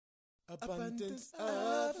Abundance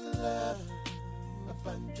of love,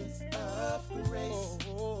 abundance of grace.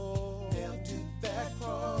 Nailed to that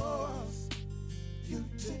cross, you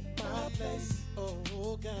took my place.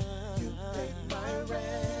 Oh God, you paid my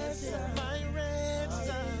ransom.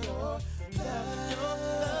 Your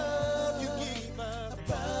love, you gave us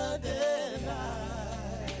abundant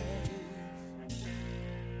life.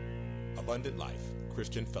 Abundant Life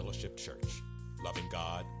Christian Fellowship Church. Loving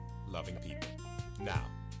God, loving people. Now,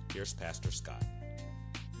 here's Pastor Scott.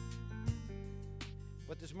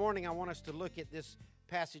 But this morning I want us to look at this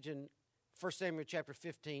passage in 1 Samuel chapter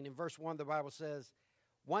 15. In verse 1, the Bible says,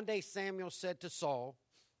 "One day Samuel said to Saul,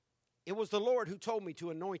 'It was the Lord who told me to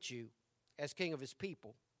anoint you as king of his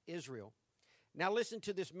people, Israel. Now listen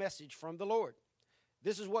to this message from the Lord.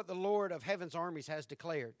 This is what the Lord of heaven's armies has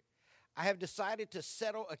declared. I have decided to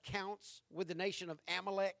settle accounts with the nation of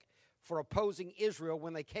Amalek for opposing Israel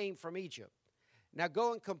when they came from Egypt. Now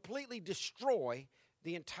go and completely destroy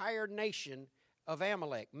the entire nation of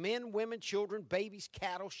Amalek, men, women, children, babies,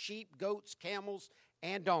 cattle, sheep, goats, camels,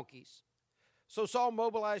 and donkeys.' So Saul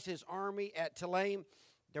mobilized his army at Telaim.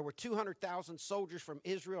 There were 200,000 soldiers from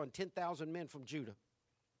Israel and 10,000 men from Judah.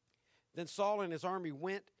 Then Saul and his army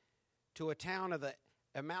went to a town of the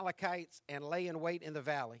Amalekites and lay in wait in the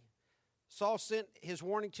valley. Saul sent his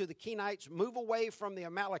warning to the Kenites, 'Move away from the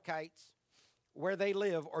Amalekites where they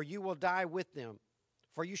live, or you will die with them.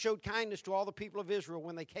 For you showed kindness to all the people of Israel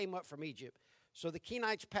when they came up from Egypt.' So the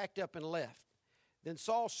Kenites packed up and left. Then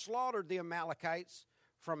Saul slaughtered the Amalekites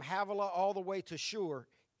from Havilah all the way to Shur,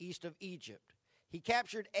 east of Egypt. He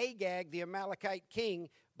captured Agag, the Amalekite king,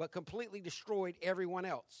 but completely destroyed everyone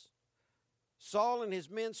else. Saul and his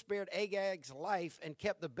men spared Agag's life and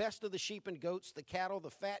kept the best of the sheep and goats, the cattle,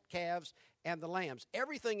 the fat calves, and the lambs,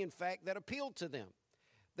 everything, in fact, that appealed to them.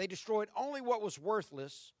 They destroyed only what was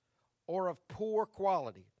worthless or of poor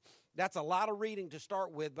quality." That's a lot of reading to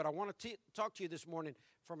start with, but I want to talk to you this morning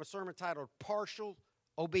from a sermon titled Partial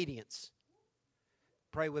Obedience.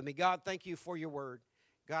 Pray with me. God, thank you for your word.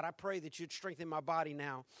 God, I pray that you'd strengthen my body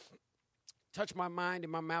now. Touch my mind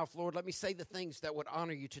and my mouth, Lord. Let me say the things that would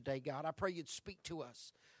honor you today, God. I pray you'd speak to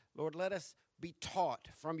us. Lord, let us be taught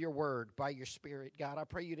from your word by your Spirit. God, I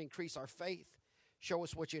pray you'd increase our faith. Show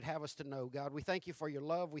us what you'd have us to know, God. We thank you for your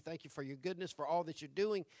love. We thank you for your goodness, for all that you're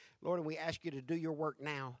doing, Lord, and we ask you to do your work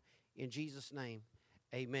now. In Jesus' name,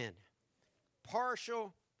 amen.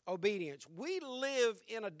 Partial obedience. We live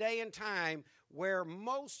in a day and time where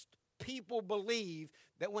most people believe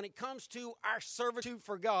that when it comes to our servitude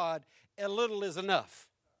for God, a little is enough.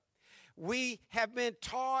 We have been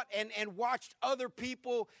taught and watched other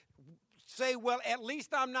people say, well, at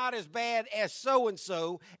least I'm not as bad as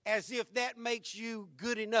so-and-so, as if that makes you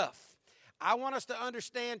good enough. I want us to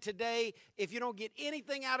understand today, if you don't get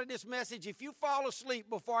anything out of this message, if you fall asleep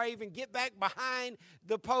before I even get back behind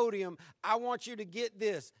the podium, I want you to get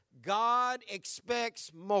this. God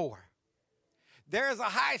expects more. There is a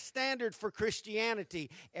high standard for Christianity,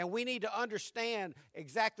 and we need to understand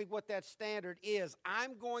exactly what that standard is.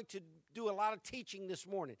 I'm going to do a lot of teaching this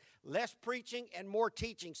morning, less preaching and more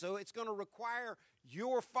teaching, so it's going to require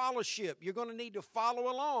your fellowship. You're going to need to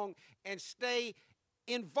follow along and stay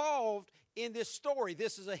involved in this story.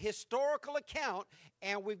 This is a historical account,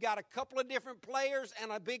 and we've got a couple of different players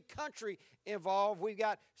and a big country involved. We've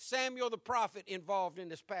got Samuel the prophet involved in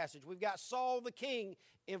this passage. We've got Saul the king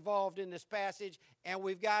involved in this passage, and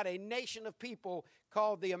we've got a nation of people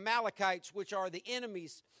called the Amalekites, which are the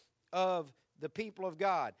enemies of the people of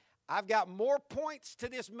God. I've got more points to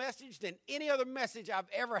this message than any other message I've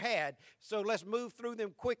ever had, so let's move through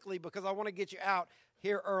them quickly because I want to get you out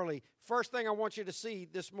here early. First thing I want you to see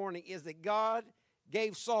this morning is that God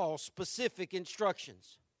gave Saul specific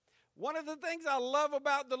instructions. One of the things I love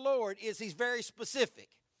about the Lord is he's very specific.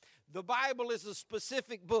 The Bible is a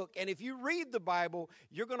specific book, and if you read the Bible,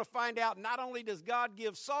 you're going to find out not only does God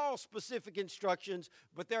give Saul specific instructions,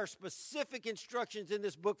 but there are specific instructions in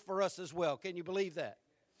this book for us as well. Can you believe that?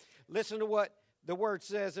 Listen to what the word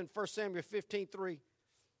says in 1 Samuel 15:3.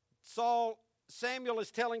 Samuel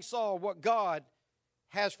is telling Saul what God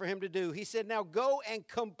has for him to do. He said, now go and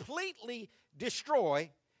completely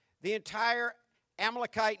destroy the entire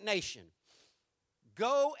Amalekite nation.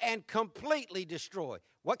 Go and completely destroy.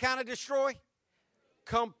 What kind of destroy?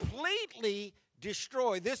 Completely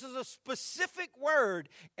destroy. This is a specific word,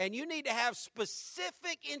 and you need to have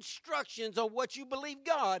specific instructions on what you believe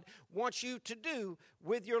God wants you to do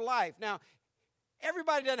with your life. Now,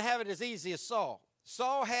 everybody doesn't have it as easy as Saul.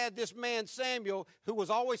 Saul had this man Samuel who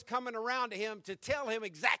was always coming around to him to tell him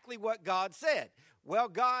exactly what God said. Well,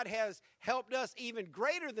 God has helped us even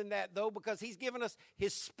greater than that, though, because he's given us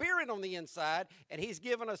his Spirit on the inside, and he's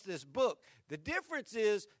given us this book. The difference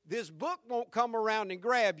is this book won't come around and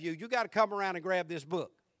grab you. You got to come around and grab this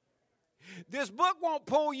book. This book won't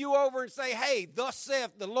pull you over and say, hey, thus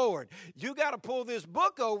saith the Lord. You got to pull this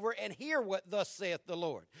book over and hear what thus saith the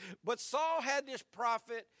Lord. But Saul had this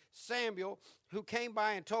prophet, Samuel, who came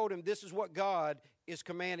by and told him, this is what God is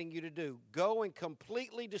commanding you to do. Go and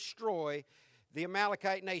completely destroy the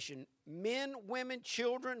Amalekite nation. Men, women,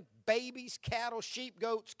 children, babies, cattle, sheep,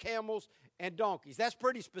 goats, camels, and donkeys. That's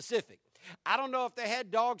pretty specific. I don't know if they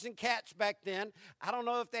had dogs and cats back then. I don't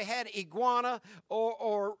know if they had iguana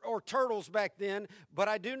or turtles back then. But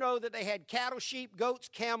I do know that they had cattle, sheep, goats,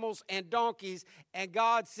 camels, and donkeys. And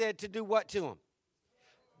God said to do what to them?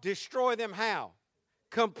 Destroy them how?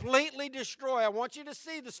 Completely destroy. I want you to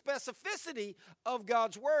see the specificity of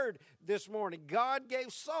God's word this morning. God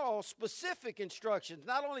gave Saul specific instructions.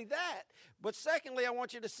 Not only that, but secondly, I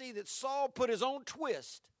want you to see that Saul put his own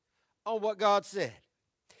twist on what God said.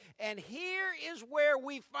 And here is where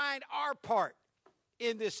we find our part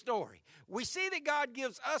in this story. We see that God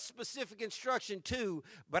gives us specific instruction too,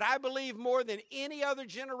 but I believe more than any other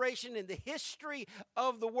generation in the history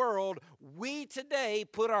of the world, we today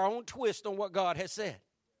put our own twist on what God has said.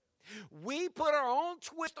 We put our own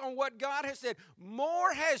twist on what God has said.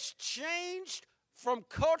 More has changed from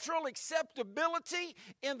cultural acceptability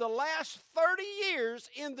in the last 30 years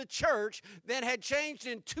in the church than had changed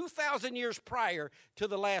in 2,000 years prior to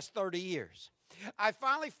the last 30 years. I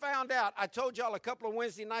finally found out, I told y'all a couple of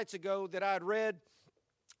Wednesday nights ago that I'd read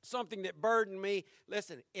something that burdened me.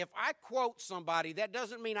 Listen, if I quote somebody, that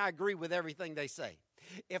doesn't mean I agree with everything they say.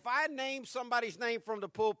 If I name somebody's name from the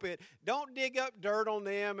pulpit, don't dig up dirt on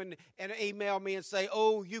them and email me and say,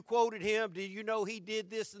 oh, you quoted him. Did you know he did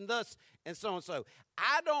this and thus and so and so?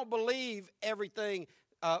 I don't believe everything.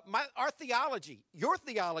 Our theology, your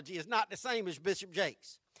theology is not the same as Bishop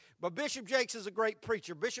Jakes. But Bishop Jakes is a great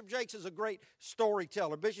preacher. Bishop Jakes is a great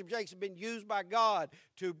storyteller. Bishop Jakes has been used by God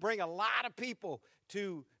to bring a lot of people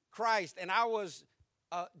to Christ. And I was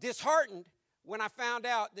disheartened when I found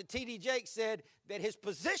out that T.D. Jakes said that his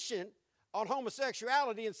position on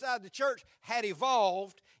homosexuality inside the church had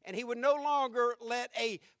evolved, and he would no longer let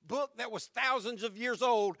a book that was thousands of years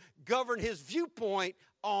old govern his viewpoint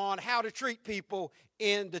on how to treat people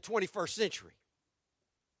in the 21st century.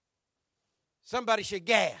 Somebody should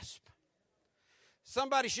gasp.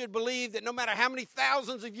 Somebody should believe that no matter how many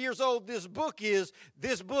thousands of years old this book is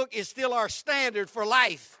still our standard for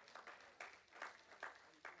life.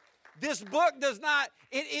 This book does not,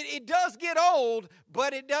 it does get old,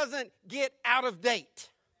 but it doesn't get out of date.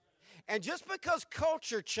 And just because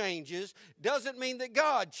culture changes doesn't mean that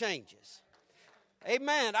God changes.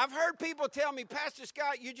 Amen. I've heard people tell me, Pastor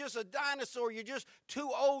Scott, you're just a dinosaur. You're just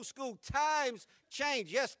too old school. Times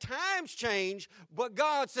change. Yes, times change, but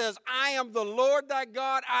God says, I am the Lord thy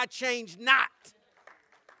God. I change not.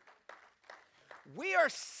 We are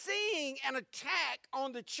seeing an attack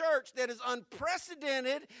on the church that is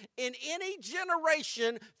unprecedented in any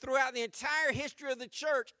generation throughout the entire history of the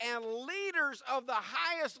church. And leaders of the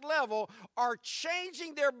highest level are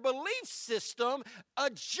changing their belief system,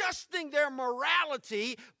 adjusting their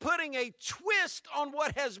morality, putting a twist on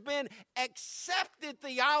what has been accepted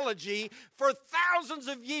theology for thousands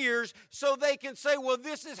of years so they can say, well,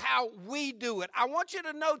 this is how we do it. I want you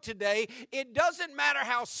to know today, it doesn't matter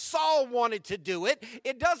how Saul wanted to do it.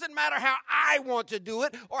 It doesn't matter how I want to do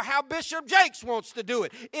it or how Bishop Jakes wants to do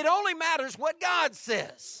it. It only matters what God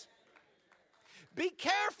says. Be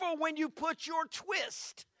careful when you put your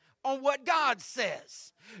twist on what God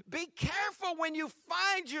says. Be careful when you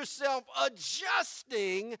find yourself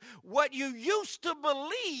adjusting what you used to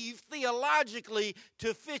believe theologically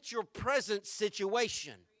to fit your present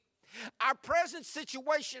situation. Our present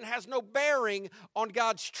situation has no bearing on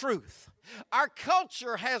God's truth. Our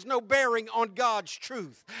culture has no bearing on God's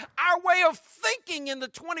truth. Our way of thinking in the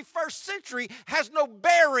 21st century has no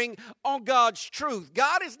bearing on God's truth.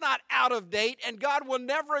 God is not out of date, and God will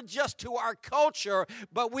never adjust to our culture,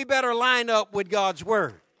 but we better line up with God's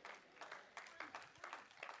word.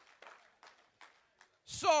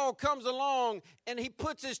 Saul comes along, and he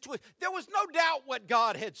puts his twist. There was no doubt what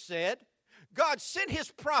God had said. God sent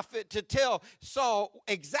his prophet to tell Saul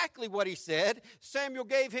exactly what he said. Samuel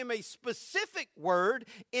gave him a specific word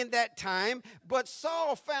in that time, but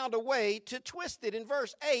Saul found a way to twist it. In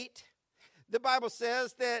verse 8, the Bible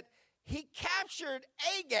says that he captured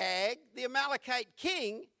Agag, the Amalekite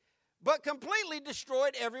king, but completely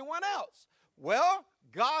destroyed everyone else. Well,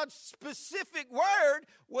 God's specific word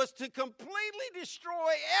was to completely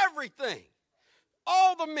destroy everything.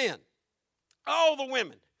 All the men, all the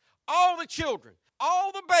women, all the children,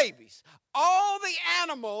 all the babies, all the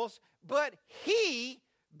animals, but he,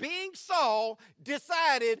 being Saul,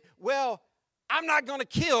 decided, well, I'm not going to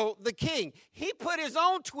kill the king. He put his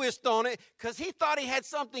own twist on it because he thought he had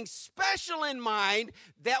something special in mind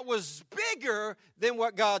that was bigger than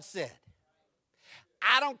what God said.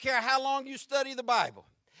 I don't care how long you study the Bible.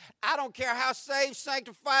 I don't care how saved,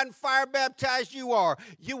 sanctified, and fire baptized you are.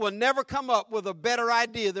 You will never come up with a better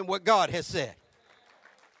idea than what God has said.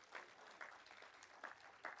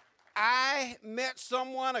 I met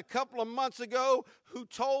someone a couple of months ago who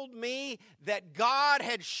told me that God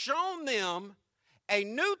had shown them a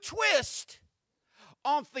new twist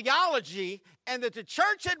on theology and that the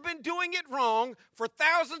church had been doing it wrong for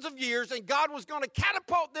thousands of years, and God was going to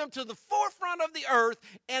catapult them to the forefront of the earth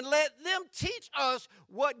and let them teach us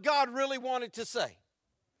what God really wanted to say.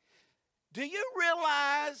 Do you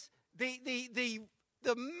realize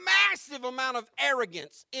the massive amount of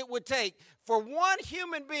arrogance it would take for one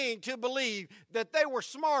human being to believe that they were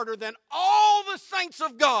smarter than all the saints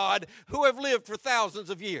of God who have lived for thousands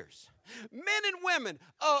of years? Men and women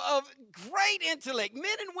of great intellect,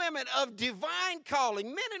 men and women of divine calling,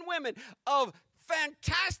 men and women of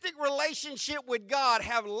fantastic relationship with God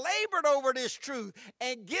have labored over this truth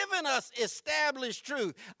and given us established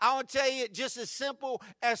truth. I want to tell you it just as simple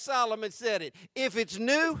as Solomon said it. If it's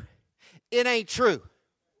new, it ain't true.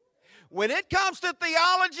 When it comes to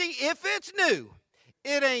theology, if it's new,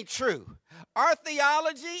 it ain't true. Our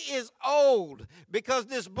theology is old because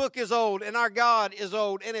this book is old and our God is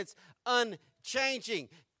old and it's unchanging.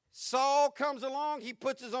 Saul comes along, he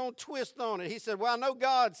puts his own twist on it. He said, well, I know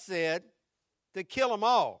God said to kill them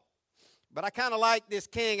all, but I kind of like this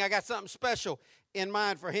king. I got something special in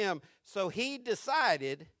mind for him. So he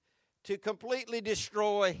decided to completely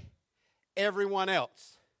destroy everyone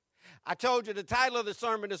else. I told you the title of the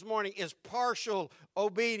sermon this morning is Partial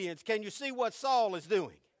Obedience. Can you see what Saul is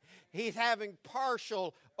doing? He's having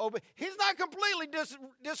partial obedience. He's not completely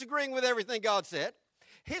disagreeing with everything God said.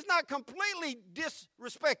 He's not completely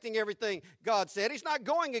disrespecting everything God said. He's not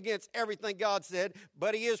going against everything God said,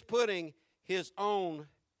 but he is putting his own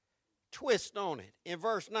twist on it. In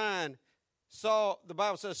verse 9, the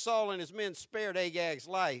Bible says Saul and his men spared Agag's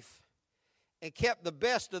life and kept the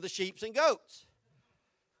best of the sheep and goats.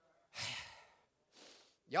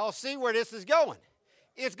 Y'all see where this is going?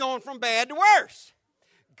 It's going from bad to worse.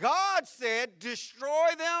 God said, destroy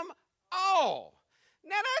them all.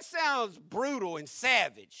 Now that sounds brutal and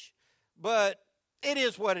savage, but it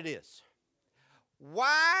is what it is.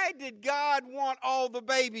 Why did God want all the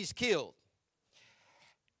babies killed?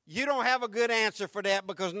 You don't have a good answer for that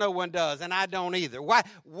because no one does, and I don't either.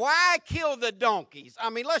 Why kill the donkeys? I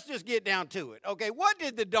mean, let's just get down to it. Okay, what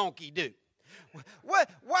did the donkey do?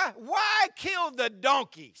 Why kill the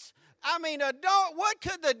donkeys? I mean, what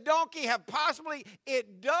could the donkey have possibly?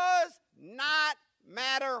 It does not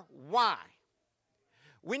matter why.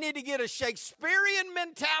 We need to get a Shakespearean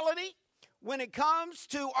mentality when it comes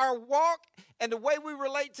to our walk and the way we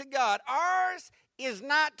relate to God. Ours is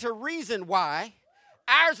not to reason why.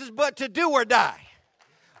 Ours is but to do or die.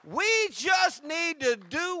 We just need to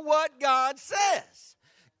do what God says.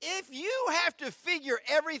 If you have to figure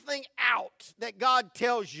everything out that God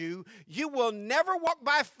tells you, you will never walk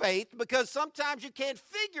by faith because sometimes you can't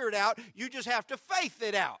figure it out. You just have to faith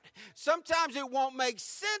it out. Sometimes it won't make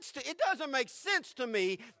sense it doesn't make sense to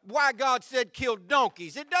me why God said kill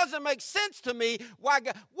donkeys. It doesn't make sense to me why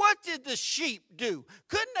God, what did the sheep do?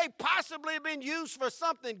 Couldn't they possibly have been used for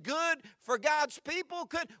something good for God's people?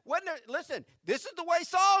 Listen, this is the way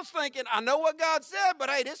Saul's thinking. I know what God said, but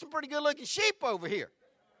hey, there's some pretty good looking sheep over here.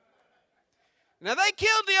 Now, they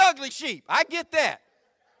killed the ugly sheep. I get that.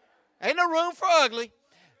 Ain't no room for ugly.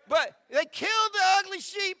 But they killed the ugly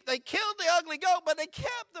sheep. They killed the ugly goat, but they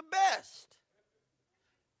kept the best.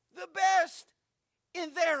 The best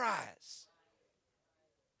in their eyes.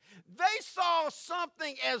 They saw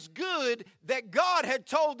something as good that God had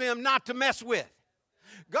told them not to mess with.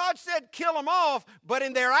 God said kill them off, but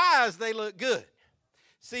in their eyes they look good.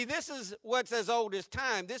 See, this is what's as old as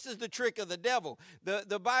time. This is the trick of the devil.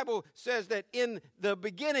 The Bible says that in the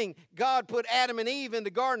beginning, God put Adam and Eve in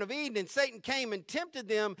the Garden of Eden, and Satan came and tempted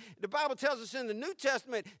them. The Bible tells us in the New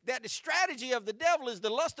Testament that the strategy of the devil is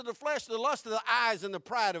the lust of the flesh, the lust of the eyes, and the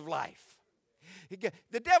pride of life.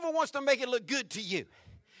 The devil wants to make it look good to you.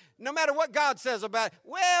 No matter what God says about it,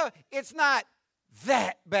 well, it's not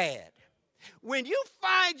that bad. When you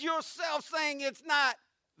find yourself saying it's not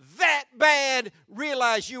that bad,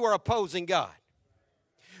 realize you are opposing God.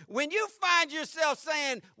 When you find yourself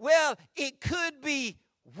saying, well, it could be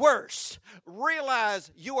worse, realize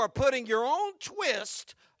you are putting your own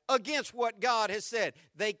twist against what God has said.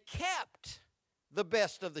 They kept the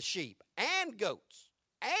best of the sheep and goats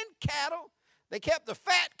and cattle. They kept the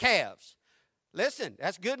fat calves. Listen,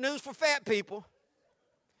 that's good news for fat people.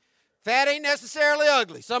 Fat ain't necessarily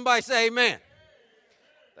ugly. Somebody say amen.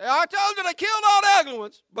 I told you they killed all the ugly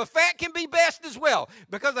ones, but fat can be best as well.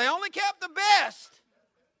 Because they only kept the best,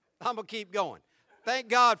 I'm going to keep going. Thank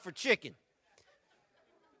God for chicken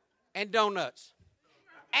and donuts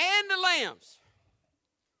and the lambs.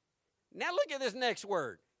 Now look at this next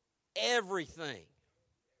word. Everything.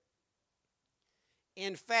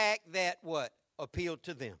 In fact, that what? Appealed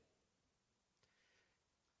to them.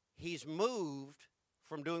 He's moved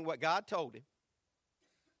from doing what God told him.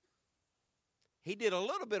 He did a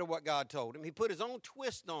little bit of what God told him. He put his own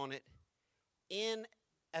twist on it in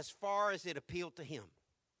as far as it appealed to him.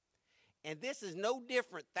 And this is no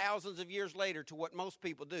different thousands of years later to what most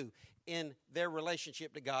people do in their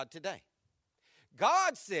relationship to God today.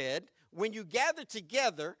 God said, when you gather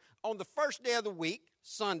together on the first day of the week,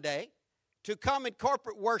 Sunday, to come in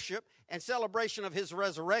corporate worship and celebration of his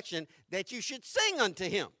resurrection, that you should sing unto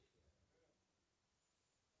him.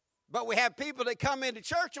 But we have people that come into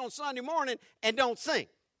church on Sunday morning and don't sing.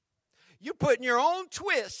 You're putting your own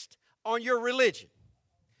twist on your religion.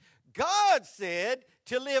 God said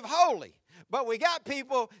to live holy, but we got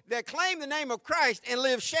people that claim the name of Christ and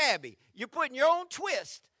live shabby. You're putting your own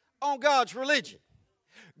twist on God's religion.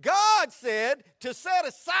 God said to set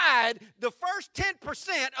aside the first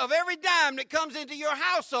 10% of every dime that comes into your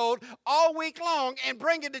household all week long and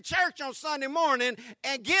bring it to church on Sunday morning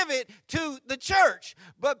and give it to the church.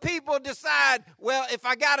 But people decide, well, if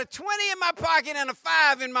I got a 20 in my pocket and a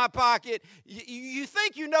 5 in my pocket, you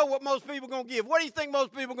think you know what most people are going to give. What do you think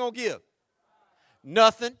most people are going to give?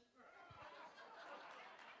 Nothing.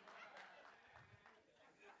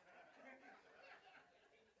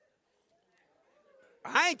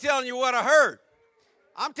 I ain't telling you what I heard.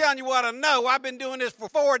 I'm telling you what I know. I've been doing this for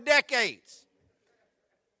 4 decades.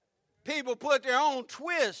 People put their own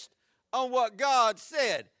twist on what God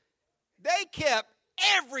said. They kept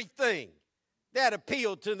everything that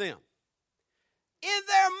appealed to them. In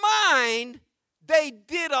their mind, they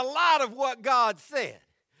did a lot of what God said.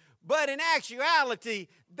 But in actuality,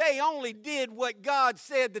 they only did what God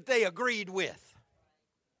said that they agreed with.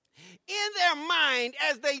 In their mind,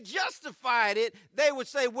 as they justified it, they would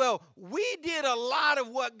say, well, we did a lot of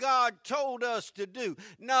what God told us to do.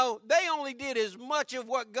 No, they only did as much of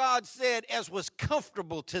what God said as was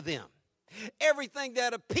comfortable to them. Everything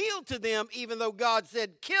that appealed to them, even though God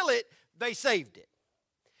said kill it, they saved it.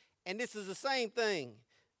 And this is the same thing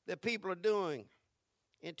that people are doing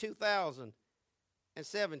in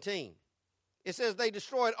 2017. It says they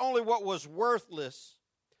destroyed only what was worthless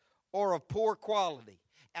or of poor quality.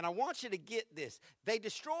 And I want you to get this. They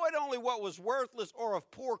destroyed only what was worthless or of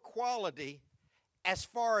poor quality as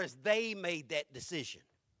far as they made that decision.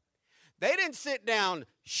 They didn't sit down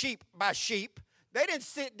sheep by sheep. They didn't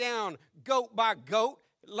sit down goat by goat,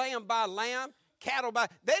 lamb by lamb, cattle by.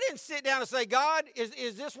 They didn't sit down and say, God,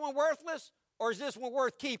 is this one worthless or is this one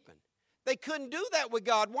worth keeping? They couldn't do that with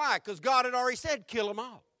God. Why? Because God had already said, kill them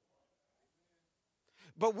all.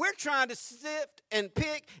 But we're trying to sift and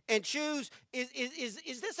pick and choose.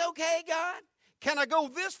 Is this okay, God? Can I go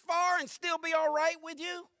this far and still be all right with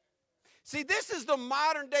you? See, this is the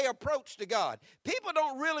modern day approach to God. People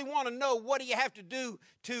don't really want to know what do you have to do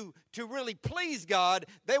to really please God.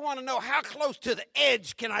 They want to know how close to the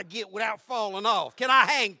edge can I get without falling off? Can I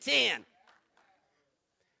hang 10?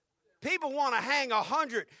 People want to hang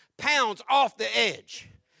 100 pounds off the edge.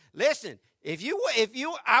 Listen.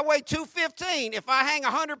 I weigh 215. If I hang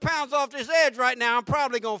 100 pounds off this edge right now, I'm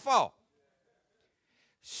probably going to fall.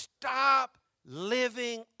 Stop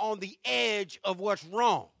living on the edge of what's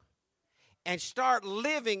wrong and start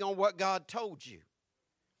living on what God told you.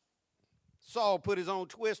 Saul put his own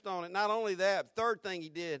twist on it. Not only that, third thing he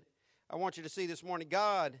did, I want you to see this morning,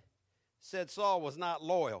 God said Saul was not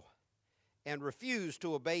loyal and refused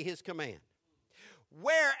to obey his command.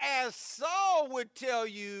 Whereas Saul would tell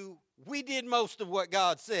you, we did most of what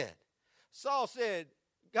God said.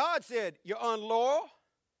 God said, you're unloyal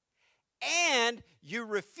and you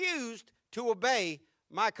refused to obey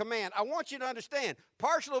my command. I want you to understand,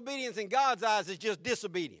 partial obedience in God's eyes is just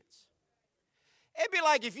disobedience. It'd be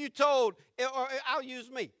like if you told, or I'll use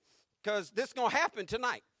me, because this is going to happen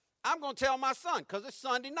tonight. I'm going to tell my son, because it's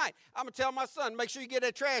Sunday night, I'm going to tell my son, make sure you get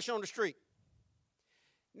that trash on the street.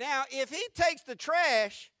 Now, if he takes the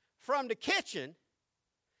trash from the kitchen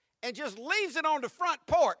and just leaves it on the front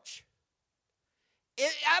porch,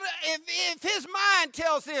 if his mind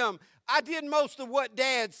tells him, I did most of what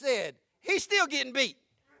Dad said, he's still getting beat.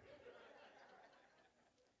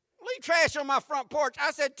 leave trash on my front porch.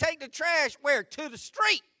 I said, take the trash where? To the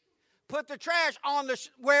street. Put the trash on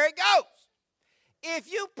where it goes.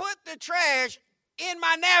 If you put the trash in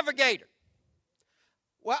my Navigator,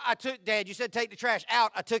 well, Dad, you said take the trash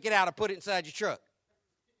out. I took it out. I put it inside your truck.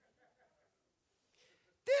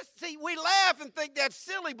 See, we laugh and think that's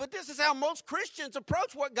silly, but this is how most Christians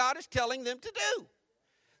approach what God is telling them to do.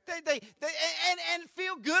 They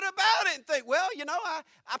feel good about it and think, well, you know,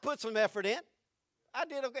 I put some effort in. I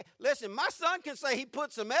did okay. Listen, my son can say he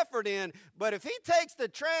put some effort in, but if he takes the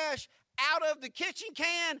trash out of the kitchen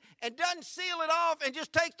can and doesn't seal it off and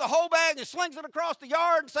just takes the whole bag and slings it across the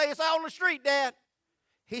yard and say it's out on the street, Dad,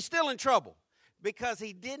 he's still in trouble because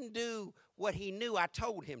he didn't do what he knew I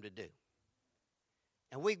told him to do.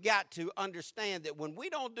 And we've got to understand that when we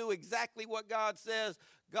don't do exactly what God says,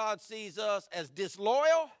 God sees us as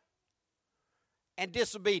disloyal and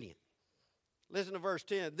disobedient. Listen to verse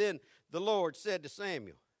 10. Then the Lord said to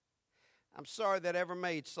Samuel, I'm sorry that I ever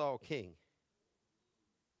made Saul king,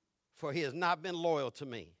 for he has not been loyal to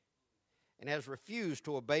me and has refused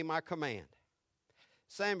to obey my command.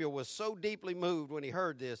 Samuel was so deeply moved when he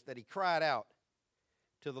heard this that he cried out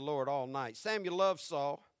to the Lord all night. Samuel loved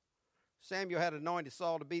Saul. Samuel had anointed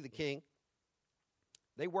Saul to be the king.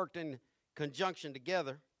 They worked in conjunction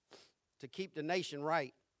together to keep the nation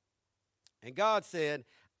right. And God said,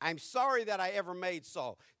 I'm sorry that I ever made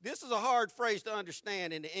Saul. This is a hard phrase to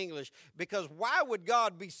understand in the English because why would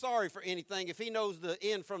God be sorry for anything if he knows the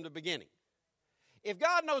end from the beginning? If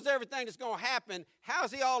God knows everything that's going to happen, how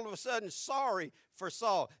is he all of a sudden sorry for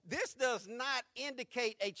Saul? This does not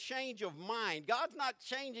indicate a change of mind. God's not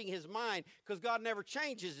changing his mind because God never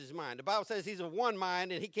changes his mind. The Bible says he's of one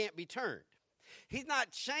mind and he can't be turned. He's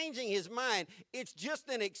not changing his mind. It's just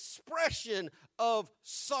an expression of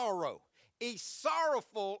sorrow. He's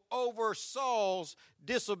sorrowful over Saul's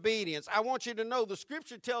disobedience. I want you to know the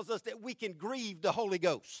scripture tells us that we can grieve the Holy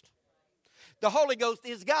Ghost. The Holy Ghost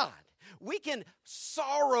is God. We can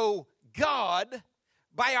sorrow God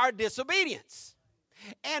by our disobedience.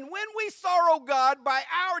 And when we sorrow God by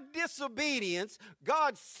our disobedience,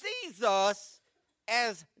 God sees us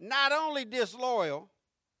as not only disloyal,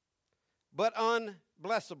 but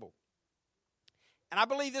unblessable. And I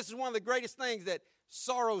believe this is one of the greatest things that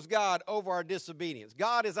sorrows God over our disobedience.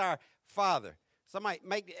 God is our Father. Somebody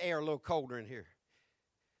make the air a little colder in here.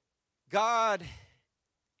 God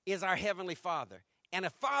is our Heavenly Father. And a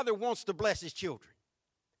father wants to bless his children.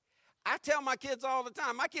 I tell my kids all the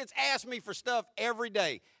time. My kids ask me for stuff every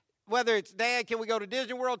day. Whether it's, Dad, can we go to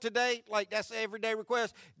Disney World today? Like, that's the everyday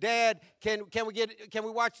request. Dad, can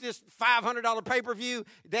we watch this $500 pay-per-view?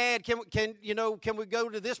 Dad, can we go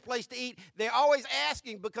to this place to eat? They're always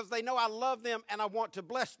asking because they know I love them and I want to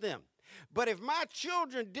bless them. But if my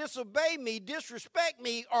children disobey me, disrespect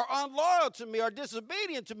me, or unloyal to me, or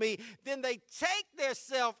disobedient to me, then they take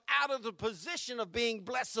themselves out of the position of being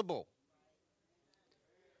blessable.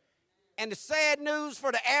 And the sad news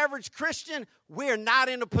for the average Christian, we're not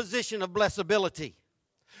in a position of blessability.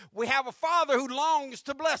 We have a Father who longs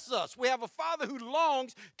to bless us. We have a Father who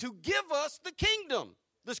longs to give us the kingdom,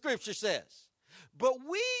 the Scripture says. But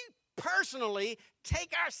we personally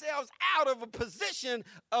take ourselves out of a position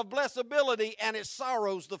of blessability, and it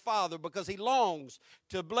sorrows the Father because he longs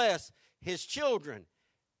to bless his children.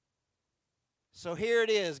 So here it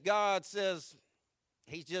is. God says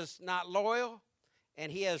he's just not loyal,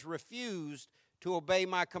 and he has refused to obey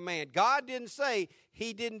my command. God didn't say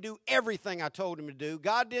he didn't do everything I told him to do.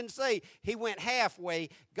 God didn't say he went halfway.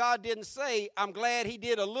 God didn't say, I'm glad he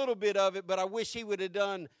did a little bit of it, but I wish he would have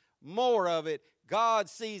done more of it. God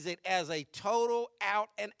sees it as a total,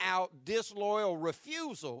 out-and-out, disloyal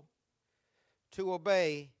refusal to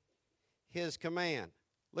obey his command.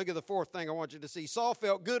 Look at the fourth thing I want you to see. Saul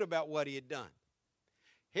felt good about what he had done.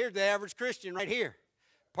 Here's the average Christian right here.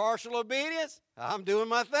 Partial obedience, I'm doing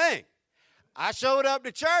my thing. I showed up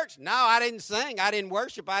to church. No, I didn't sing. I didn't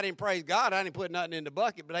worship. I didn't praise God. I didn't put nothing in the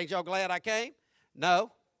bucket. But ain't y'all glad I came?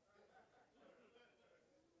 No.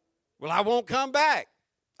 Well, I won't come back.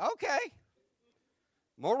 Okay.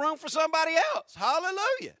 More room for somebody else.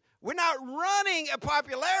 Hallelujah. We're not running a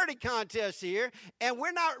popularity contest here, and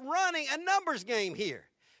we're not running a numbers game here.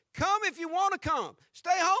 Come if you want to come.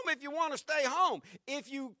 Stay home if you want to stay home.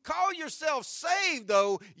 If you call yourself saved,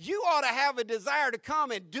 though, you ought to have a desire to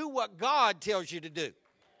come and do what God tells you to do.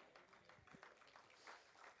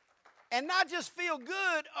 And not just feel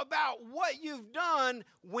good about what you've done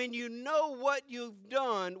when you know what you've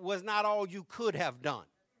done was not all you could have done.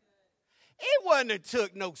 It wasn't it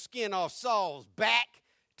took no skin off Saul's back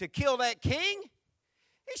to kill that king.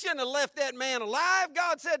 He shouldn't have left that man alive.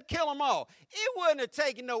 God said kill them all. It wouldn't have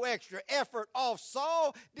taken no extra effort off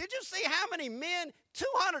Saul. Did you see how many men?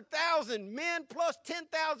 200,000 men plus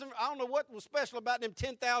 10,000. I don't know what was special about them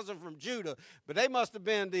 10,000 from Judah, but they must have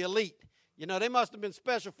been the elite. You know, they must have been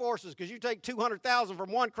special forces, because you take 200,000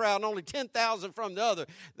 from one crowd and only 10,000 from the other.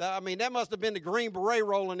 I mean, that must have been the Green Beret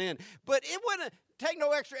rolling in. But it wouldn't take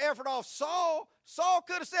no extra effort off Saul. Saul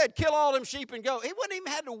could have said, kill all them sheep and go. He wouldn't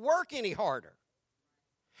even have to work any harder.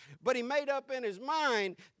 But he made up in his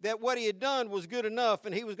mind that what he had done was good enough,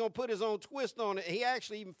 and he was going to put his own twist on it. He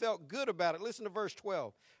actually even felt good about it. Listen to verse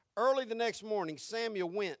 12. Early the next morning, Samuel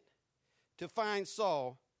went to find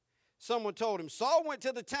Saul. Someone told him, Saul went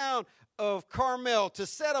to the town of Carmel to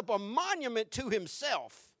set up a monument to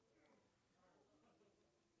himself.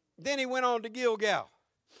 Then he went on to Gilgal.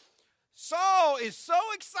 Saul is so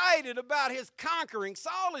excited about his conquering.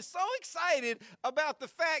 Saul is so excited about the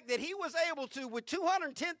fact that he was able to, with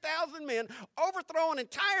 210,000 men, overthrow an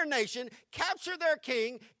entire nation, capture their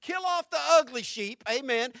king, kill off the ugly sheep,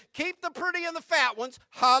 amen, keep the pretty and the fat ones,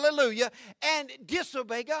 hallelujah, and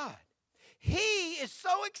disobey God. He is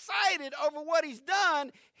so excited over what he's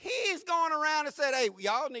done, he's going around and said, hey,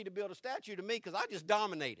 y'all need to build a statue to me because I just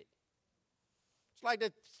dominated. It's like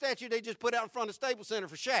the statue they just put out in front of Staples Center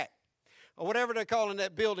for Shaq, or whatever they're calling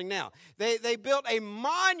that building now. They built a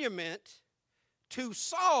monument to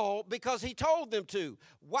Saul because he told them to.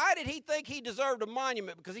 Why did he think he deserved a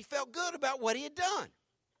monument? Because he felt good about what he had done.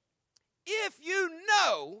 If you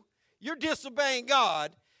know you're disobeying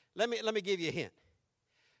God, let me give you a hint.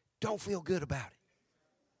 Don't feel good about it.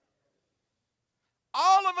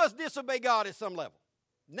 All of us disobey God at some level.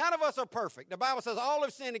 None of us are perfect. The Bible says all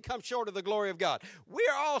have sinned and come short of the glory of God. We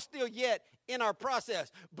are all still yet in our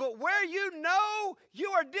process. But where you know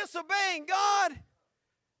you are disobeying God,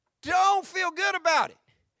 don't feel good about it.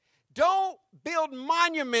 Don't build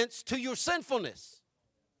monuments to your sinfulness.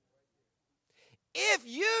 If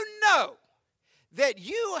you know that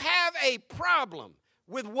you have a problem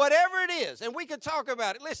with whatever it is, and we can talk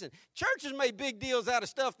about it. Listen, churches make big deals out of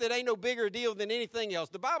stuff that ain't no bigger deal than anything else.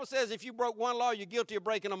 The Bible says if you broke one law, you're guilty of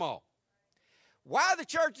breaking them all. Why the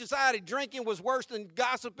church decided drinking was worse than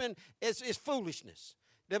gossiping is foolishness.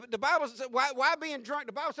 The Bible says, why being drunk?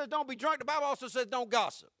 The Bible says don't be drunk. The Bible also says don't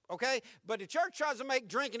gossip, okay? But the church tries to make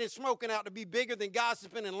drinking and smoking out to be bigger than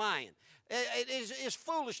gossiping and lying. It's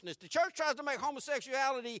foolishness. The church tries to make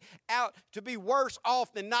homosexuality out to be worse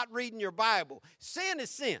off than not reading your Bible. Sin is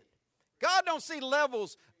sin. God don't see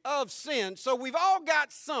levels of sin, so we've all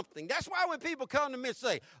got something. That's why when people come to me and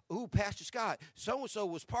say, ooh, Pastor Scott, so-and-so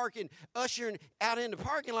was ushering out in the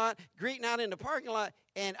parking lot, greeting out in the parking lot,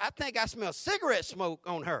 and I think I smell cigarette smoke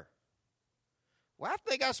on her. Well, I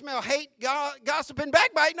think I smell hate, gossip, and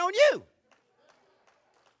backbiting on you.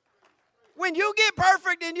 When you get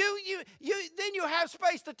perfect, and then you have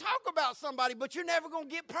space to talk about somebody, but you're never going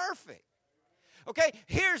to get perfect. Okay,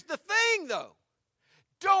 here's the thing, though.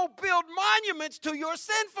 Don't build monuments to your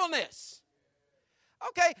sinfulness.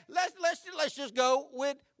 Okay, let's just go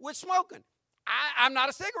with smoking. I'm not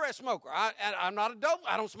a cigarette smoker. I'm not a dope.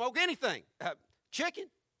 I don't smoke anything. Chicken,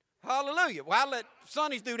 hallelujah. Well, I let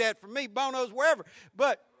Sonny's do that for me, Bono's, wherever.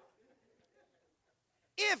 But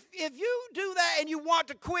if you do that and you want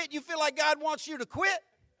to quit, you feel like God wants you to quit,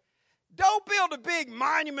 don't build a big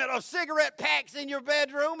monument of cigarette packs in your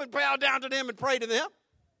bedroom and bow down to them and pray to them.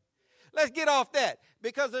 Let's get off that,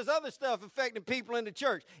 because there's other stuff affecting people in the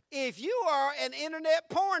church. If you are an internet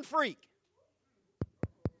porn freak,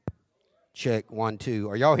 check 1, 2.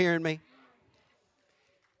 Are y'all hearing me?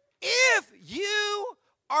 If you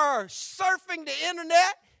are surfing the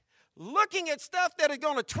internet, looking at stuff that is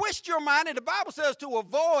going to twist your mind, and the Bible says to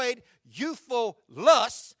avoid youthful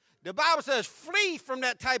lusts, the Bible says flee from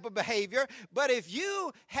that type of behavior. But if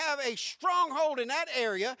you have a stronghold in that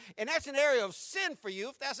area, and that's an area of sin for you,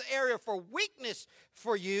 if that's an area for weakness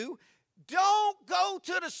for you, don't go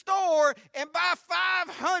to the store and buy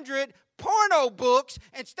 500 porno books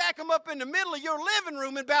and stack them up in the middle of your living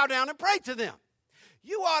room and bow down and pray to them.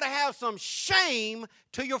 You ought to have some shame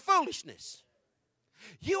to your foolishness.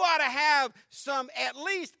 You ought to have some, at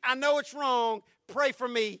least, I know it's wrong, pray for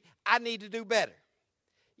me, I need to do better.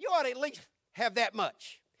 You ought to at least have that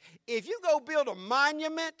much. If you go build a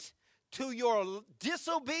monument to your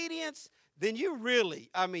disobedience, then you're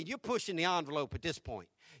pushing the envelope at this point.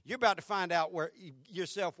 You're about to find out where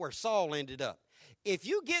Saul ended up. If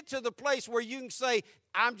you get to the place where you can say,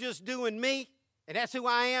 I'm just doing me, and that's who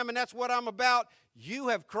I am, and that's what I'm about, you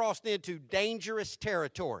have crossed into dangerous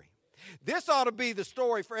territory. This ought to be the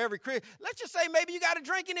story for every Christian. Let's just say maybe you got a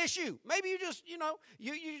drinking issue. Maybe you just, you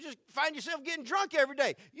just find yourself getting drunk every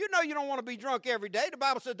day. You know you don't want to be drunk every day. The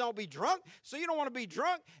Bible says don't be drunk, so you don't want to be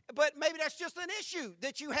drunk. But maybe that's just an issue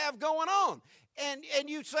that you have going on. And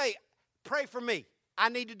you say, pray for me. I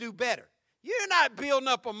need to do better. You're not building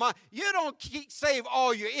up a you don't save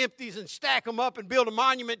all your empties and stack them up and build a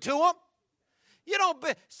monument to them. You don't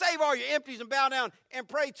save all your empties and bow down and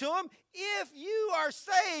pray to them. If you are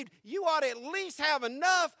saved, you ought to at least have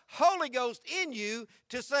enough Holy Ghost in you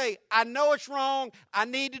to say, I know it's wrong. I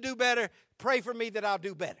need to do better. Pray for me that I'll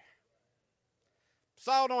do better.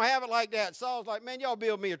 Saul don't have it like that. Saul's like, man, y'all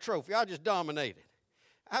build me a trophy. I just dominated.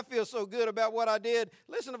 I feel so good about what I did.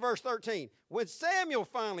 Listen to verse 13. When Samuel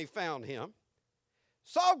finally found him,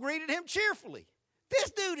 Saul greeted him cheerfully. This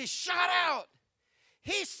dude is shot out.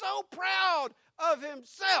 He's so proud of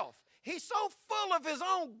himself. He's so full of his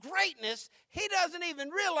own greatness, he doesn't even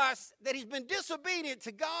realize that he's been disobedient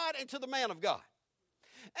to God and to the man of God.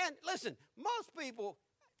 And listen, most people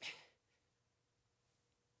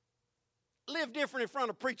live different in front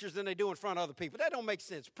of preachers than they do in front of other people. That don't make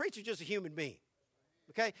sense. Preacher's just a human being.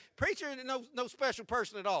 Okay? Preacher is no special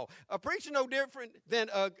person at all. A preacher no different than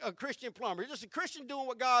a Christian plumber. Just a Christian doing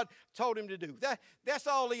what God told him to do. That's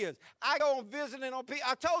all he is. I go on visiting on people.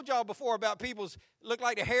 I told y'all before about people's look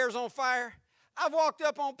like their hair's on fire. I've walked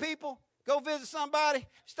up on people, go visit somebody,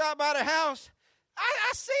 stop by their house.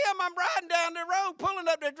 I see them. I'm riding down the road, pulling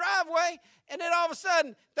up their driveway, and then all of a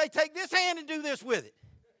sudden they take this hand and do this with it.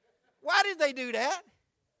 Why did they do that?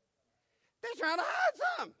 They're trying to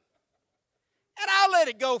hide something. And I'll let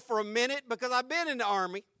it go for a minute because I've been in the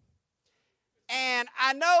Army. And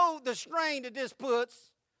I know the strain that this puts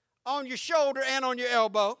on your shoulder and on your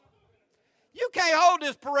elbow. You can't hold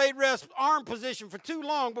this parade rest arm position for too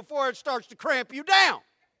long before it starts to cramp you down.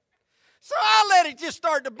 So I'll let it just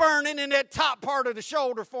start to burning in that top part of the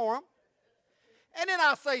shoulder for them. And then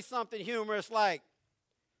I'll say something humorous like,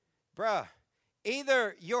 bruh,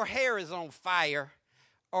 either your hair is on fire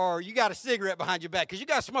or you got a cigarette behind your back because you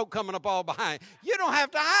got smoke coming up all behind. You don't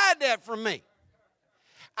have to hide that from me.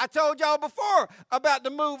 I told y'all before about the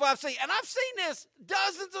move I've seen, and I've seen this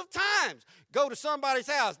dozens of times. Go to somebody's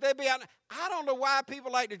house. They'll be out. I don't know why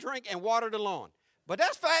people like to drink and water the lawn, but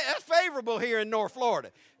that's favorable here in North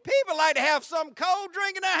Florida. People like to have some cold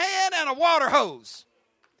drink in their hand and a water hose.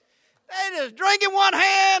 They just drink in one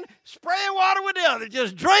hand, spraying water with the other,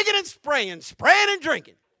 just drinking and spraying and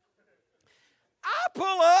drinking. I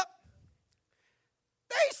pull up.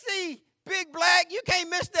 They see Big Black. You can't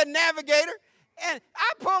miss that navigator. And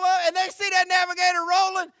I pull up, and they see that navigator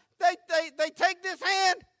rolling. They take this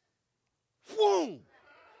hand. Boom.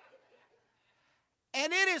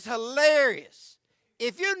 And it is hilarious.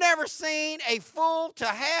 If you've never seen a full to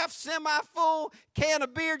half, semi-full can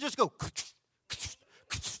of beer just go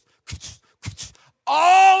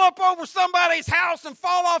all up over somebody's house and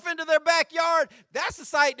fall off into their backyard, that's a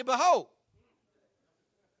sight to behold.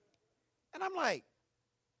 And I'm like,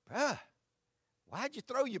 bruh, why'd you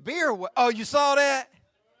throw your beer away? Oh, you saw that?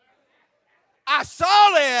 I saw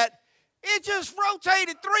that. It just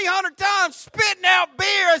rotated 300 times, spitting out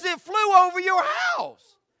beer as it flew over your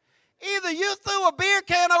house. Either you threw a beer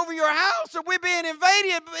can over your house or we're being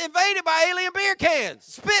invaded by alien beer cans,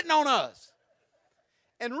 spitting on us.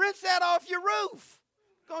 And rinse that off your roof.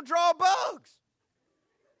 Gonna draw bugs.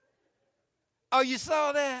 Oh, you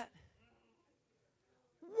saw that?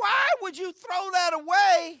 Why would you throw that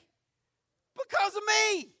away? Because of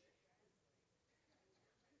me.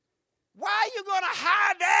 Why are you going to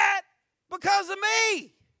hide that? Because of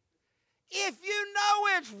me. If you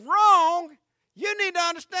know it's wrong, you need to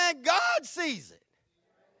understand God sees it.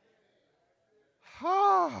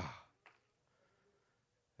 Oh.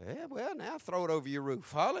 Yeah, well, now throw it over your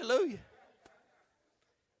roof. Hallelujah.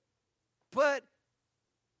 But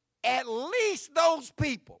at least those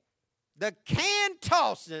people, the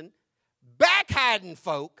can-tossing, back-hiding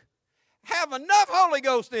folk, have enough Holy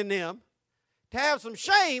Ghost in them to have some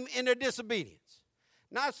shame in their disobedience.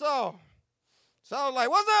 Now Saul was like,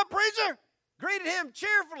 what's up, preacher? Greeted him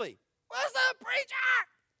cheerfully. What's up, preacher?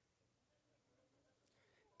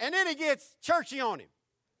 And then he gets churchy on him.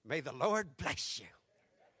 May the Lord bless you.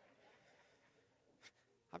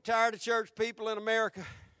 I'm tired of church people in America.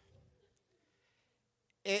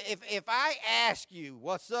 If I ask you,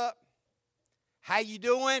 what's up? How you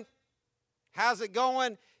doing? How's it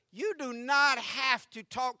going? You do not have to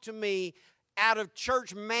talk to me out of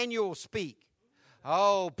church manual speak.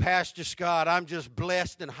 Oh, Pastor Scott, I'm just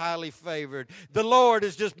blessed and highly favored. The Lord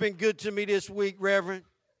has just been good to me this week, Reverend.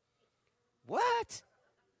 What?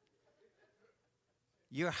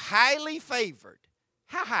 You're highly favored.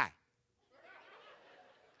 How high?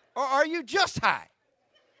 Or are you just high?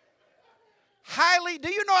 Highly, do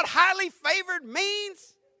you know what highly favored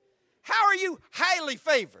means? How are you highly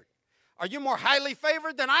favored? Are you more highly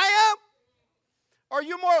favored than I am? Or are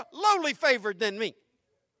you more lowly favored than me?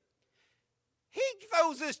 He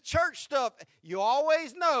throws this church stuff. You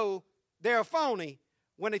always know they're a phony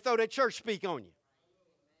when they throw that church speak on you.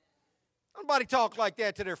 Nobody talk like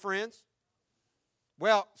that to their friends.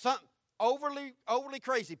 Well, some overly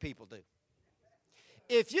crazy people do.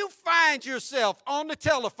 If you find yourself on the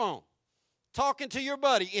telephone talking to your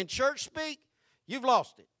buddy in church speak, you've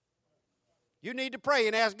lost it. You need to pray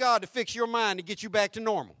and ask God to fix your mind and get you back to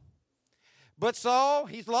normal. But Saul,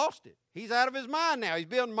 he's lost it. He's out of his mind now. He's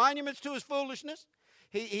building monuments to his foolishness.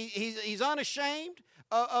 He's unashamed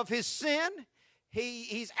of his sin.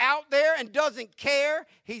 He's out there and doesn't care.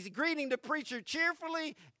 He's greeting the preacher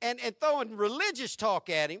cheerfully and throwing religious talk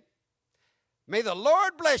at him. May the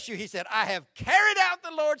Lord bless you, he said. I have carried out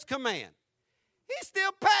the Lord's command. He's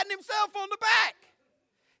still patting himself on the back.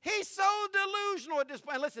 He's so delusional at this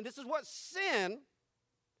point. Listen, this is what sin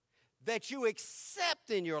that you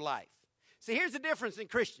accept in your life. See, here's the difference in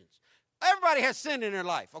Christians. Everybody has sin in their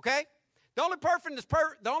life, okay? The only person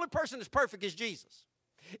that's perfect is Jesus.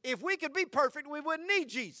 If we could be perfect, we wouldn't need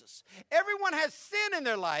Jesus. Everyone has sin in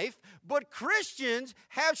their life, but Christians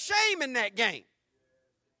have shame in that game.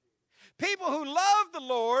 People who love the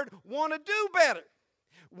Lord want to do better.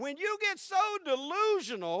 When you get so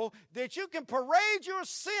delusional that you can parade your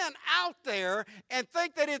sin out there and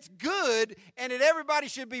think that it's good and that everybody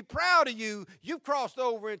should be proud of you, you've crossed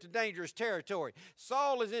over into dangerous territory.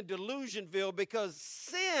 Saul is in Delusionville because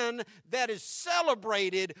sin that is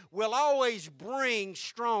celebrated will always bring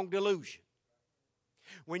strong delusion.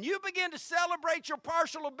 When you begin to celebrate your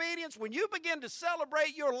partial obedience, when you begin to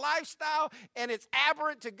celebrate your lifestyle and it's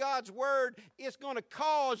aberrant to God's word, it's going to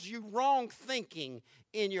cause you wrong thinking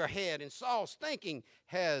in your head. And Saul's thinking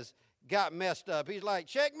has got messed up. He's like,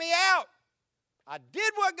 check me out. I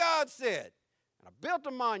did what God said. And I built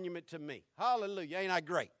a monument to me. Hallelujah. Ain't I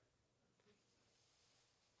great?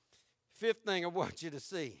 Fifth thing I want you to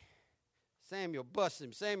see. Samuel busts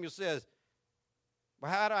him. Samuel says,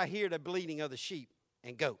 well, how do I hear the bleating of the sheep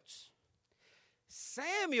and goats?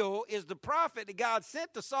 Samuel is the prophet that God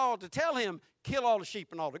sent to Saul to tell him, kill all the sheep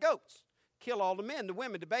and all the goats. Kill all the men, the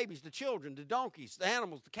women, the babies, the children, the donkeys, the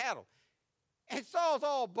animals, the cattle. And Saul's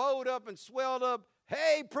all bowed up and swelled up.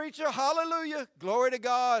 Hey, preacher, hallelujah, glory to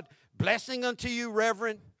God, blessing unto you,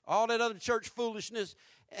 reverend, all that other church foolishness,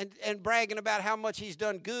 and bragging about how much he's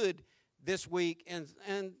done good this week. And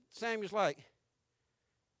Samuel's like,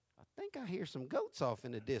 I think I hear some goats off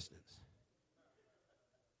in the distance.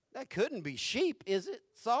 That couldn't be sheep, is it,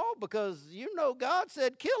 Saul? Because you know God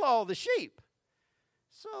said kill all the sheep.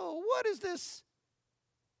 So what is this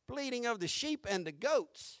bleating of the sheep and the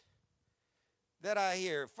goats that I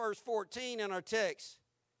hear? Verse 14 in our text,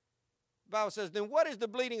 the Bible says, then what is the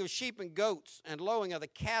bleating of sheep and goats and lowing of the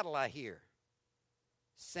cattle I hear?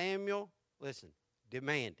 Samuel, listen,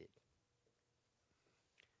 demanded.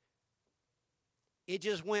 It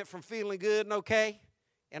just went from feeling good and okay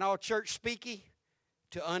and all church speaky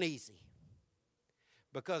to uneasy.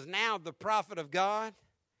 Because now the prophet of God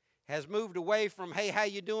has moved away from, hey, how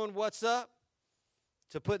you doing, what's up,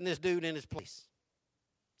 to putting this dude in his place.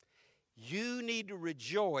 You need to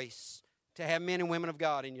rejoice to have men and women of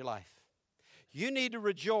God in your life. You need to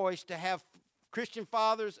rejoice to have Christian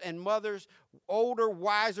fathers and mothers, older,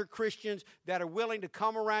 wiser Christians that are willing to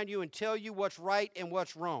come around you and tell you what's right and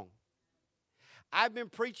what's wrong. I've been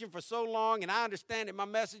preaching for so long, and I understand that my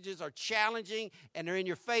messages are challenging, and they're in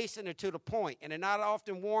your face, and they're to the point, and they're not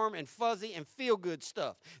often warm and fuzzy and feel-good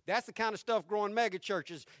stuff. That's the kind of stuff growing mega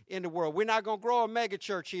churches in the world. We're not going to grow a mega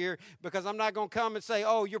church here because I'm not going to come and say,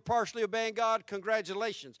 oh, you're partially obeying God,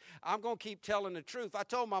 congratulations. I'm going to keep telling the truth. I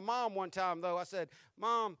told my mom one time, though, I said,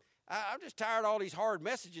 Mom, I'm just tired of all these hard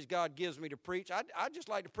messages God gives me to preach. I just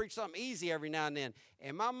like to preach something easy every now and then.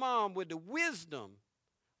 And my mom, with the wisdom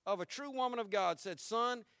of a true woman of God, said,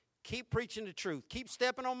 son, keep preaching the truth. Keep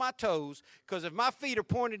stepping on my toes, because if my feet are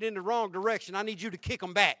pointed in the wrong direction, I need you to kick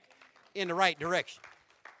them back in the right direction.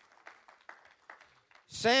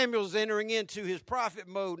 Samuel's entering into his prophet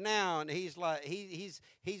mode now, and he's like, he's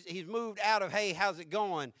moved out of, hey, how's it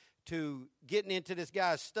going, to getting into this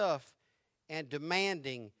guy's stuff and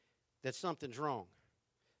demanding that something's wrong.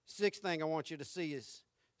 Sixth thing I want you to see is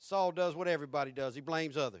Saul does what everybody does. He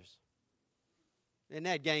blames others. Isn't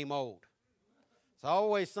that game old? It's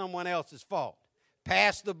always someone else's fault.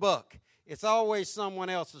 Pass the buck. It's always someone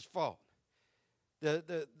else's fault.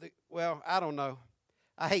 Well, I don't know.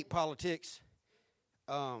 I hate politics.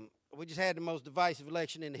 We just had the most divisive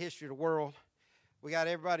election in the history of the world. We got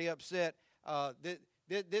everybody upset.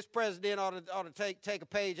 This president ought to take a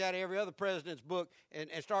page out of every other president's book and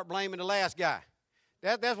start blaming the last guy.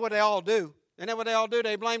 That's what they all do. And that's what they all do.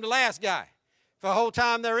 They blame the last guy for the whole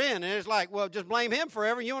time they're in. And it's like, well, just blame him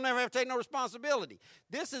forever. You don't ever have to take no responsibility.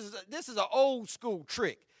 This is an old school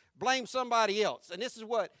trick. Blame somebody else. And this is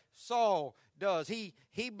what Saul does. He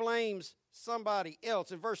blames somebody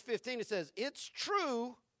else. In verse 15 it says, it's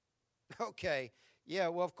true. Okay. Yeah,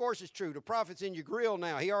 well, of course it's true. The prophet's in your grill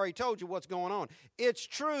now. He already told you what's going on. It's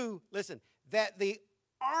true, listen, that the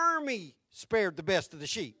army spared the best of the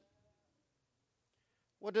sheep.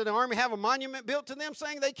 Well, did the army have a monument built to them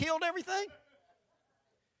saying they killed everything?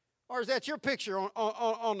 Or is that your picture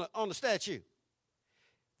on the statue?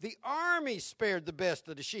 The army spared the best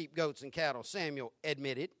of the sheep, goats, and cattle, Samuel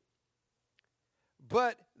admitted.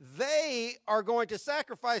 But they are going to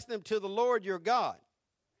sacrifice them to the Lord your God.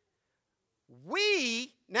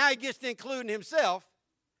 Now he gets to including himself,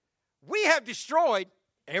 we have destroyed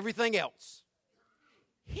everything else.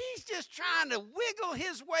 He's just trying to wiggle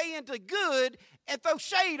his way into good and throw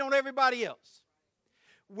shade on everybody else.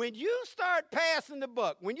 When you start passing the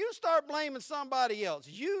buck, when you start blaming somebody else,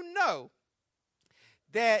 you know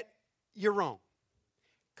that you're wrong.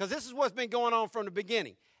 Because this is what's been going on from the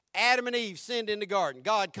beginning. Adam and Eve sinned in the garden.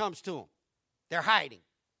 God comes to them. They're hiding.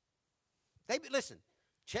 Listen.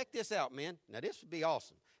 Check this out, men. Now, this would be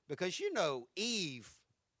awesome because you know Eve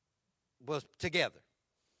was together.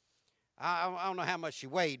 I don't know how much she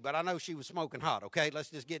weighed, but I know she was smoking hot, okay? Let's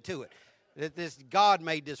just get to it. God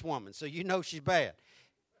made this woman, so you know she's bad.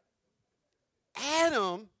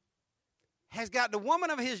 Adam has got the woman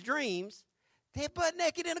of his dreams. They're butt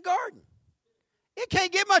naked in a garden. It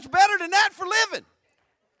can't get much better than that for living.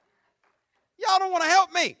 Y'all don't want to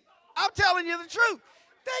help me. I'm telling you the truth.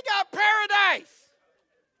 They got paradise.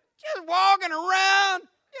 Just walking around,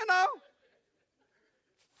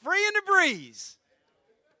 free in the breeze.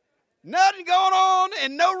 Nothing going on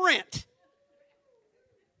and no rent.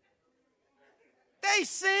 They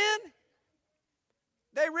sin.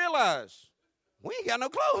 They realize, we ain't got no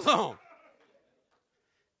clothes on.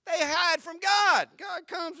 They hide from God. God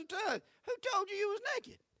comes and tells, who told you was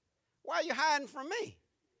naked? Why are you hiding from me?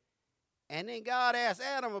 And then God asked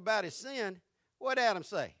Adam about his sin. What did Adam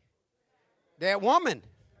say? That woman.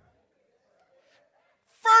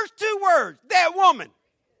 First two words, that woman.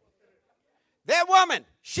 That woman,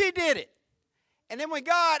 she did it. And then when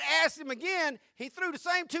God asked him again, he threw the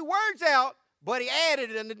same two words out, but he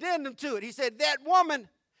added an addendum to it. He said, that woman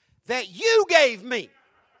that you gave me.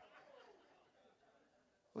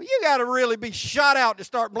 Well, you got to really be shot out to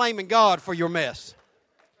start blaming God for your mess.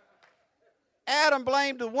 Adam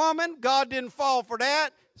blamed the woman. God didn't fall for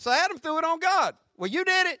that. So Adam threw it on God. Well, you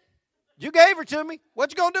did it. You gave her to me.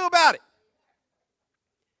 What you going to do about it?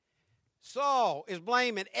 Saul is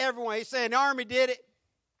blaming everyone. He's saying the army did it.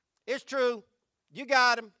 It's true. You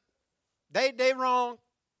got them. They wrong.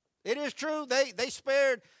 It is true. They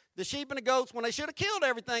spared the sheep and the goats when they should have killed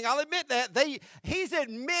everything. I'll admit that. He's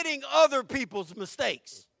admitting other people's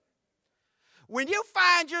mistakes. When you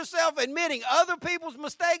find yourself admitting other people's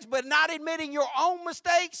mistakes but not admitting your own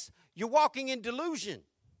mistakes, you're walking in delusion.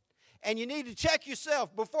 And you need to check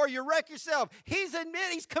yourself before you wreck yourself. He's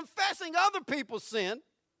confessing other people's sin.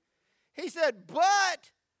 He said,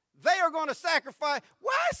 but they are going to sacrifice.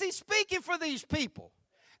 Why is he speaking for these people?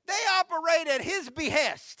 They operate at his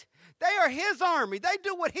behest. They are his army. They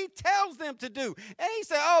do what he tells them to do. And he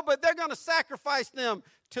said, but they're going to sacrifice them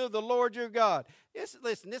to the Lord your God.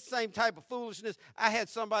 Listen, this same type of foolishness. I had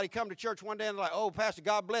somebody come to church one day and they're like, Pastor,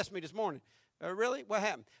 God blessed me this morning. Really? What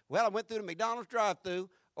happened? Well, I went through the McDonald's drive-thru,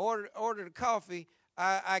 ordered a coffee.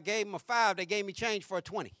 I gave them a $5. They gave me change for a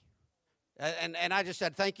 $20. And I just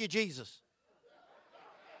said, thank you, Jesus.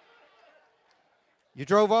 You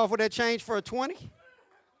drove off with that change for a $20?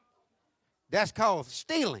 That's called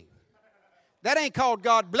stealing. That ain't called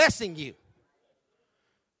God blessing you.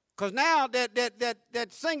 Because now that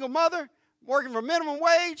single mother working for minimum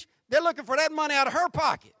wage, they're looking for that money out of her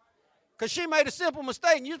pocket. Because she made a simple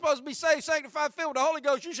mistake. And you're supposed to be saved, sanctified, filled with the Holy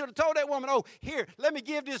Ghost. You should have told that woman, here, let me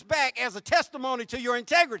give this back as a testimony to your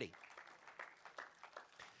integrity.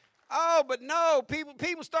 But no,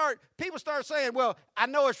 people start saying, well, I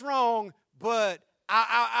know it's wrong, but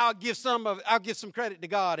I'll give some credit to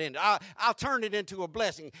God and I'll turn it into a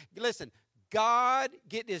blessing. Listen, God,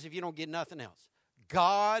 get this if you don't get nothing else.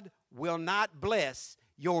 God will not bless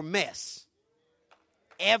your mess.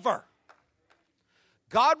 Ever.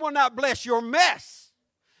 God will not bless your mess.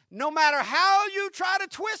 No matter how you try to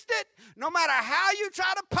twist it, no matter how you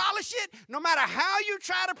try to polish it, no matter how you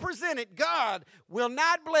try to present it, God will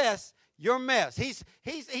not bless your mess.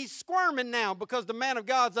 He's squirming now because the man of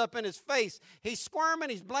God's up in his face. He's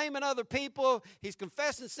squirming. He's blaming other people. He's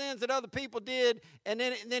confessing sins that other people did. And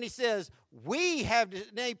then he says,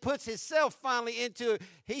 then he puts himself finally into it.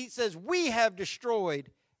 He says, we have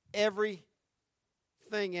destroyed everything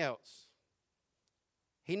else.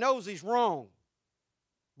 He knows he's wrong,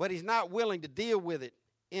 but he's not willing to deal with it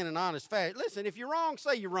in an honest fashion. Listen, if you're wrong,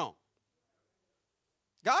 say you're wrong.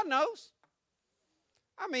 God knows.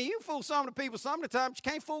 I mean, you fool some of the people some of the time, but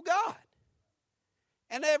you can't fool God.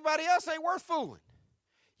 And everybody else ain't worth fooling.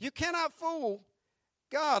 You cannot fool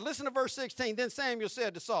God. Listen to verse 16. Then Samuel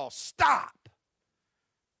said to Saul, stop!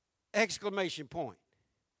 Exclamation point.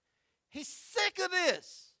 He's sick of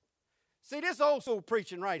this. See, this old soul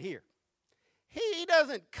preaching right here. He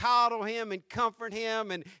doesn't coddle him and comfort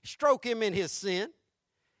him and stroke him in his sin.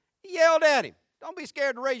 He yelled at him. Don't be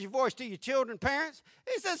scared to raise your voice to your children, parents.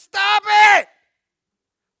 He said, stop it!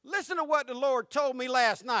 Listen to what the Lord told me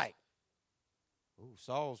last night. Ooh,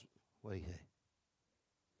 Saul's, what did he say?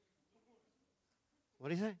 What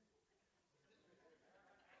did he say?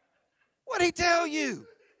 What did he tell you?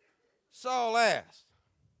 Saul asked.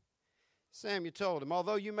 Samuel told him,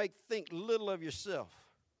 although you may think little of yourself,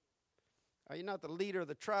 are you not the leader of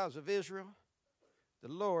the tribes of Israel?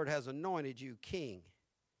 The Lord has anointed you king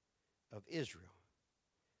of Israel.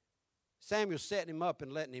 Samuel set him up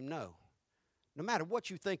and letting him know, no matter what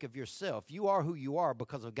you think of yourself, you are who you are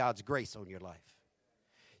because of God's grace on your life.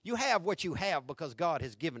 You have what you have because God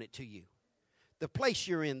has given it to you. The place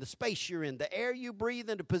you're in, the space you're in, the air you breathe,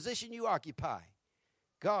 and the position you occupy,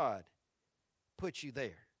 God put you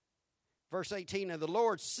there. Verse 18, and the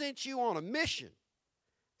Lord sent you on a mission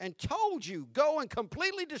and told you, go and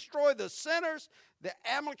completely destroy the sinners, the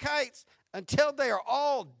Amalekites, until they are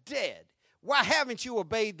all dead. Why haven't you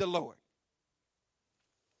obeyed the Lord?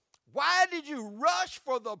 Why did you rush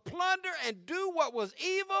for the plunder and do what was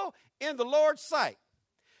evil in the Lord's sight?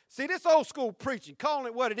 See, this old school preaching, calling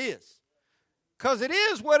it what it is. Because it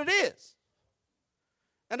is what it is.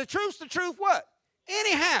 And the truth's the truth what?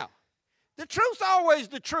 Anyhow. The truth's always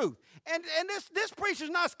the truth. And this preacher's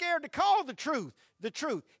not scared to call the truth the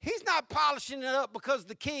truth. He's not polishing it up because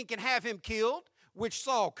the king can have him killed, which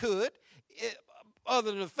Saul could,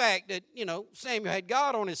 other than the fact that, Samuel had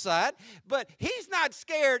God on his side. But he's not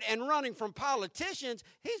scared and running from politicians.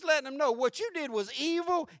 He's letting them know what you did was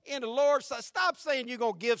evil in the Lord's sight. Stop saying you're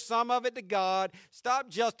going to give some of it to God. Stop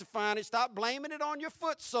justifying it. Stop blaming it on your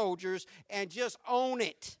foot soldiers and just own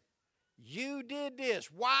it. You did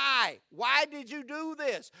this. Why? Why did you do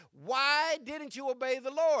this? Why didn't you obey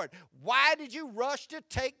the Lord? Why did you rush to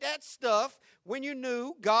take that stuff when you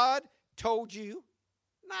knew God told you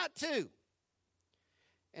not to?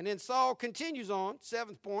 And then Saul continues on,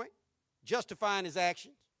 7th point, justifying his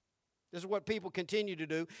actions. This is what people continue to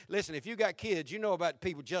do. Listen, if you got kids, you know about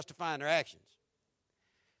people justifying their actions.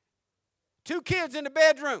 2 kids in the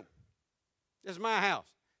bedroom. This is my house.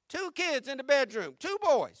 2 kids in the bedroom. 2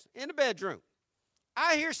 boys in the bedroom.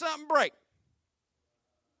 I hear something break.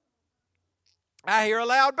 I hear a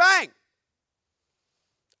loud bang.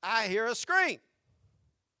 I hear a scream.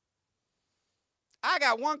 I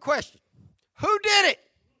got one question. Who did it?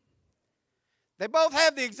 They both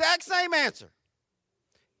have the exact same answer.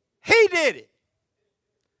 He did it.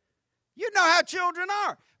 You know how children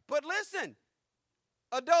are. But listen,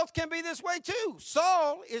 adults can be this way too.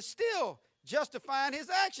 Saul is still justifying his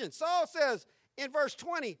actions. Saul says in verse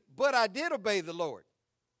 20, but I did obey the Lord.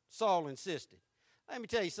 Saul insisted. Let me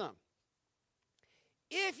tell you something.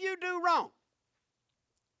 If you do wrong,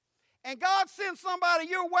 and God sends somebody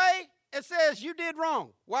your way and says you did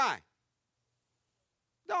wrong, why?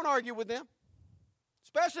 Don't argue with them,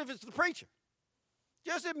 especially if it's the preacher.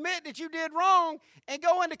 Just admit that you did wrong and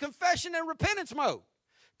go into confession and repentance mode.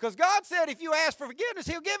 Because God said if you ask for forgiveness,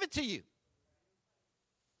 he'll give it to you.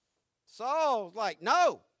 Saul's like,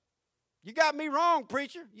 no, you got me wrong,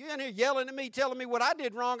 preacher. You in here yelling at me, telling me what I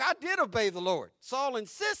did wrong. I did obey the Lord. Saul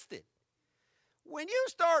insisted. When you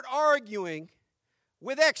start arguing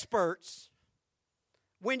with experts,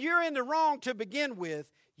 when you're in the wrong to begin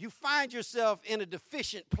with, you find yourself in a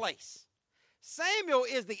deficient place. Samuel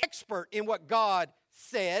is the expert in what God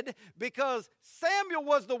said because Samuel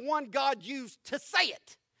was the one God used to say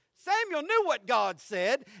it. Samuel knew what God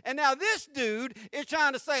said, and now this dude is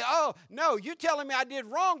trying to say, oh, no, you're telling me I did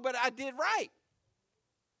wrong, but I did right.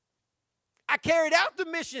 I carried out the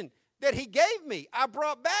mission that he gave me. I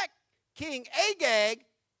brought back King Agag,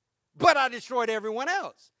 but I destroyed everyone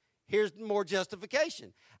else. Here's more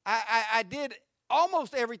justification. I did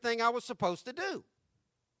almost everything I was supposed to do.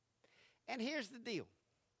 And here's the deal.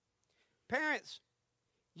 Parents,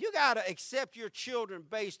 You got to accept your children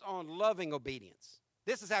based on loving obedience.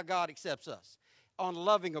 This is how God accepts us, on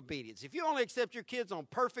loving obedience. If you only accept your kids on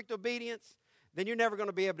perfect obedience, then you're never going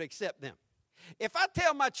to be able to accept them. If I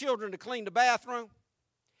tell my children to clean the bathroom,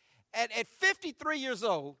 at 53 years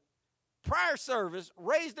old, prior service,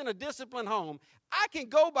 raised in a disciplined home, I can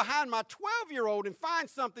go behind my 12-year-old and find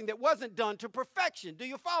something that wasn't done to perfection. Do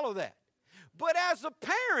you follow that? But as a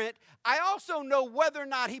parent, I also know whether or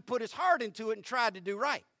not he put his heart into it and tried to do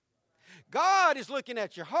right. God is looking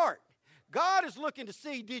at your heart. God is looking to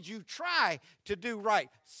see, did you try to do right?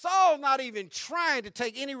 Saul's not even trying to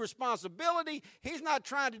take any responsibility. He's not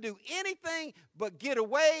trying to do anything but get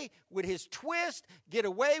away with his twist, get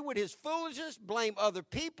away with his foolishness, blame other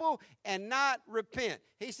people, and not repent.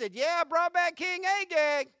 He said, yeah, I brought back King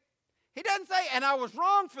Agag. He doesn't say, and I was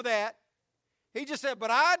wrong for that. He just said, but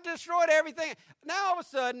I destroyed everything. Now all of a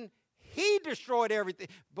sudden, he destroyed everything.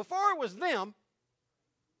 Before it was them,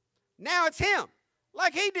 now it's him.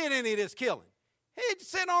 Like he did any of this killing. He's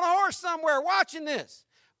sitting on a horse somewhere watching this.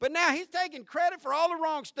 But now he's taking credit for all the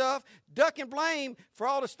wrong stuff, ducking blame for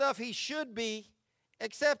all the stuff he should be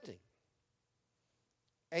accepting.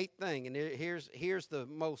 Eighth thing, and here's the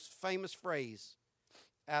most famous phrase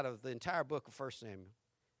out of the entire book of 1 Samuel.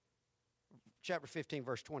 Chapter 15,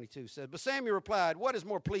 verse 22 says, but Samuel replied, what is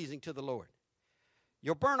more pleasing to the Lord?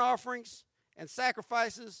 Your burnt offerings and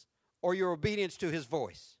sacrifices, or your obedience to his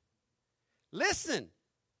voice? Listen!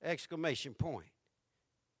 Exclamation point.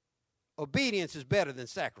 Obedience is better than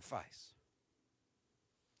sacrifice.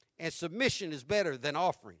 And submission is better than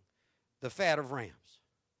offering the fat of rams.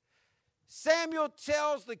 Samuel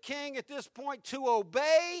tells the king at this point to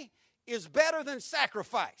obey is better than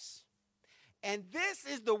sacrifice. And this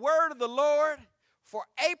is the word of the Lord for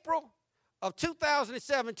April of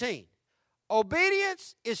 2017.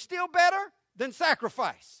 Obedience is still better than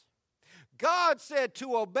sacrifice. God said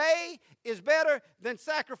to obey is better than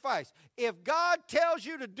sacrifice. If God tells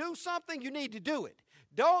you to do something, you need to do it.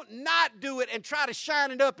 Don't not do it and try to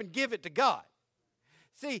shine it up and give it to God.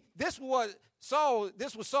 See, this was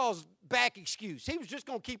Saul's back excuse. He was just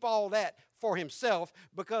going to keep all that for himself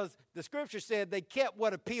because the scripture said they kept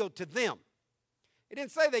what appealed to them. It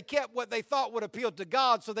didn't say they kept what they thought would appeal to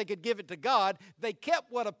God so they could give it to God. They kept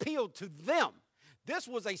what appealed to them. This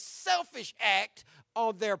was a selfish act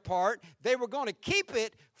on their part. They were going to keep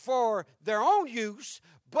it for their own use,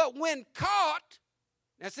 but when caught,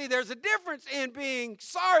 now see, there's a difference in being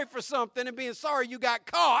sorry for something and being sorry you got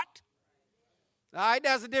caught. All right,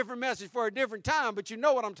 that's a different message for a different time, but you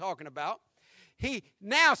know what I'm talking about. He,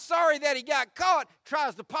 now sorry that he got caught,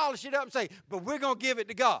 tries to polish it up and say, but we're going to give it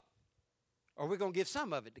to God. Or we're going to give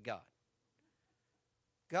some of it to God.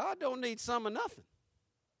 God don't need some of nothing.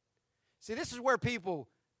 See, this is where people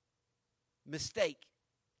mistake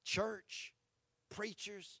church,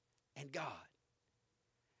 preachers, and God.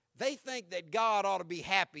 They think that God ought to be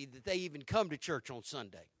happy that they even come to church on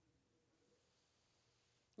Sunday.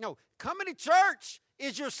 No, coming to church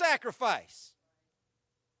is your sacrifice.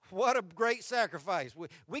 What a great sacrifice.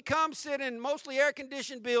 We come sit in mostly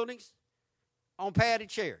air-conditioned buildings on padded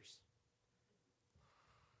chairs.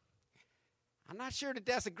 I'm not sure that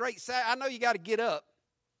that's a great I know you got to get up.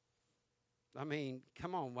 I mean,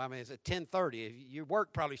 come on. I mean, it's at 10:30. Your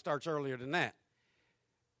work probably starts earlier than that.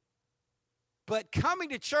 But coming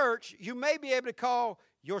to church, you may be able to call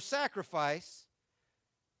your sacrifice,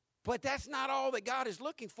 but that's not all that God is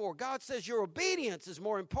looking for. God says your obedience is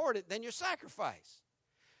more important than your sacrifice.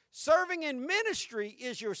 Serving in ministry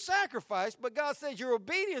is your sacrifice, but God says your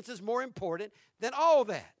obedience is more important than all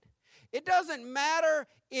that. It doesn't matter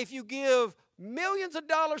if you give millions of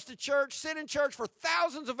dollars to church, sit in church for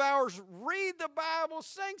thousands of hours, read the Bible,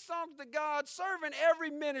 sing songs to God, serve in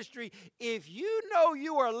every ministry. If you know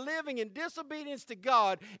you are living in disobedience to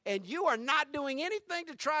God and you are not doing anything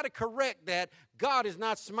to try to correct that, God is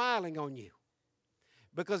not smiling on you.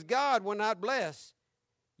 Because God will not bless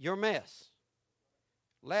your mess.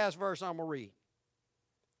 Last verse I'm going to read.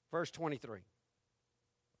 Verse 23.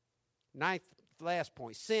 Last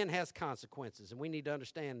point. Sin has consequences, and we need to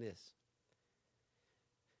understand this.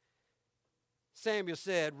 Samuel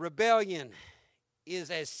said, rebellion is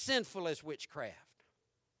as sinful as witchcraft,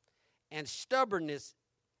 and stubbornness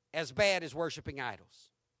as bad as worshiping idols.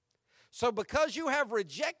 So because you have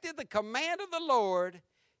rejected the command of the Lord,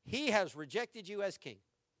 he has rejected you as king.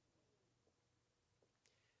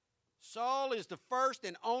 Saul is the first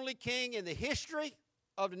and only king in the history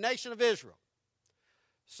of the nation of Israel.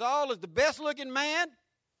 Saul is the best-looking man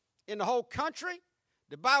in the whole country.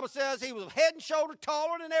 The Bible says he was head and shoulder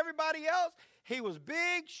taller than everybody else. He was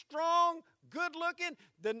big, strong, good looking.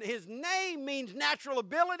 His name means natural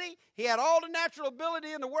ability. He had all the natural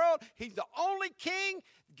ability in the world. He's the only king.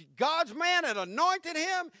 God's man had anointed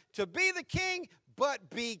him to be the king. But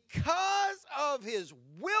because of his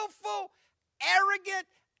willful, arrogant,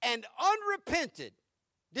 and unrepented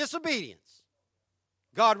disobedience,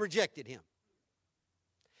 God rejected him.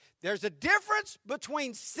 There's a difference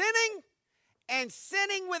between sinning and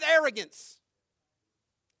sinning with arrogance.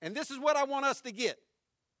 And this is what I want us to get,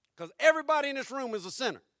 because everybody in this room is a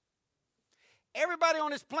sinner. Everybody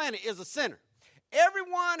on this planet is a sinner.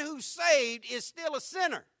 Everyone who's saved is still a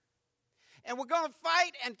sinner. And we're going to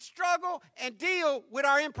fight and struggle and deal with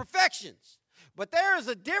our imperfections. But there is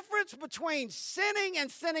a difference between sinning and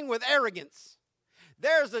sinning with arrogance.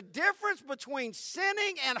 There's a difference between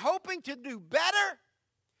sinning and hoping to do better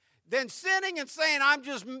than sinning and saying, I'm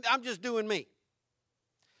just doing me.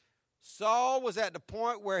 Saul was at the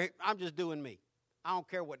point where I'm just doing me. I don't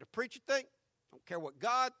care what the preacher thinks. I don't care what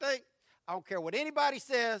God thinks. I don't care what anybody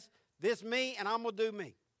says. This me, and I'm going to do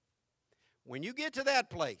me. When you get to that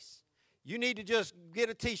place, you need to just get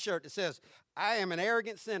a T-shirt that says, I am an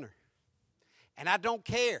arrogant sinner, and I don't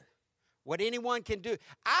care what anyone can do.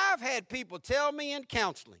 I've had people tell me in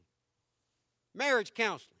counseling, marriage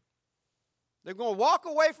counseling, they're going to walk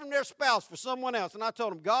away from their spouse for someone else. And I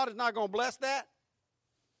told them, God is not going to bless that.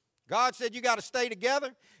 God said you got to stay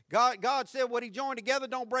together. God said what he joined together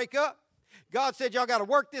don't break up. God said y'all got to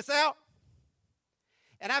work this out.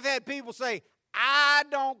 And I've had people say, I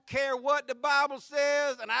don't care what the Bible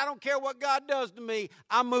says, and I don't care what God does to me.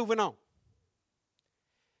 I'm moving on.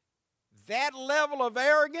 That level of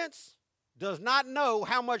arrogance does not know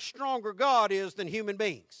how much stronger God is than human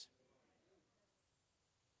beings.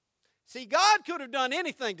 See, God could have done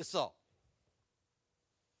anything to Saul.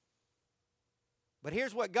 But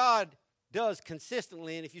here's what God does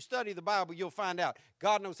consistently, and if you study the Bible, you'll find out.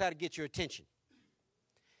 God knows how to get your attention.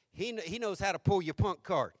 He knows how to pull your punk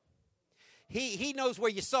card. He knows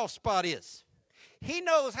where your soft spot is. He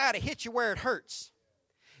knows how to hit you where it hurts.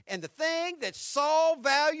 And the thing that Saul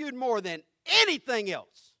valued more than anything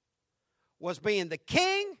else was being the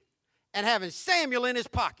king and having Samuel in his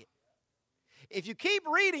pocket. If you keep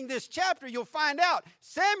reading this chapter, you'll find out.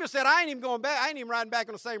 Samuel said, I ain't even going back. I ain't even riding back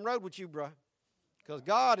on the same road with you, bro, because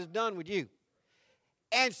God is done with you.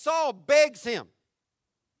 And Saul begs him,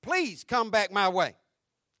 please come back my way.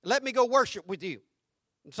 Let me go worship with you.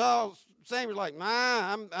 And Samuel's like,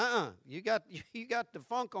 nah, you got the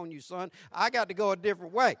funk on you, son. I got to go a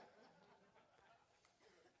different way.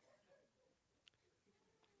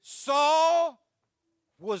 Saul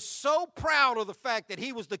was so proud of the fact that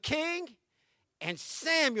he was the king, and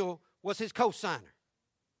Samuel was his co-signer.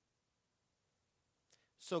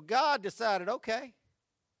 So God decided, okay,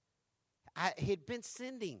 he'd been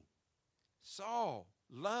sending Saul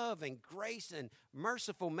love and grace and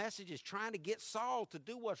merciful messages, trying to get Saul to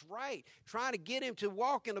do what's right, trying to get him to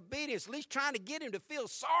walk in obedience, at least trying to get him to feel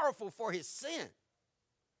sorrowful for his sin.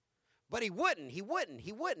 But he wouldn't.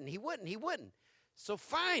 So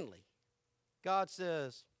finally, God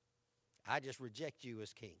says, I just reject you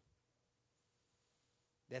as king.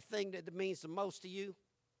 That thing that means the most to you,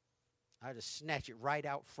 I just snatch it right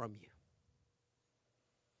out from you.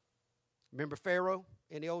 Remember Pharaoh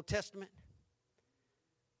in the Old Testament?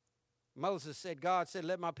 Moses said, God said,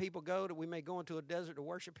 let my people go that we may go into a desert to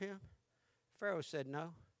worship him. Pharaoh said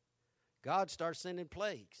no. God started sending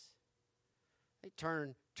plagues. They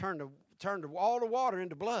turned all the water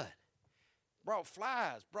into blood. Brought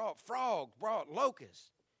flies, brought frogs, brought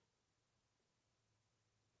locusts.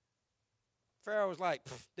 Pharaoh was like,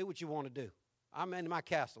 do what you want to do. I'm in my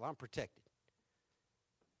castle. I'm protected.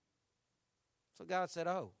 So God said,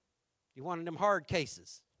 oh, you wanted them hard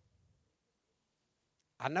cases.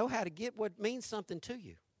 I know how to get what means something to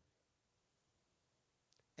you.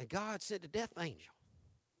 And God sent the death angel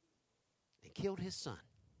and killed his son.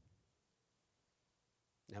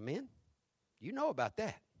 Now, men, you know about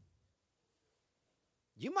that.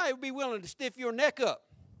 You might be willing to stiff your neck up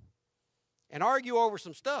and argue over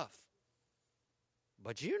some stuff,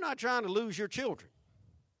 but you're not trying to lose your children.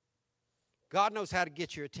 God knows how to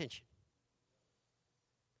get your attention.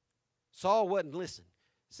 Saul wouldn't listen.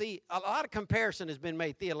 See, a lot of comparison has been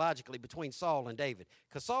made theologically between Saul and David,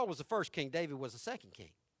 because Saul was the first king, David was the second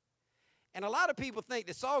king. And a lot of people think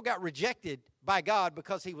that Saul got rejected by God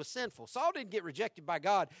because he was sinful. Saul didn't get rejected by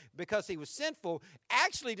God because he was sinful.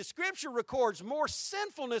 Actually, the scripture records more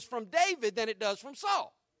sinfulness from David than it does from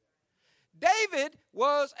Saul. David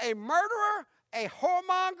was a murderer, a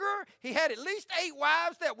whoremonger. He had at least 8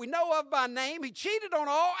 wives that we know of by name. He cheated on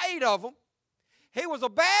all 8 of them. He was a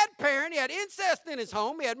bad parent. He had incest in his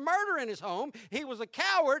home. He had murder in his home. He was a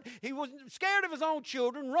coward. He was scared of his own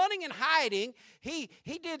children, running and hiding. He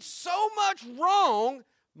did so much wrong,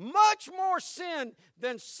 much more sin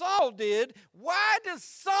than Saul did. Why does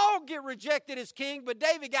Saul get rejected as king, but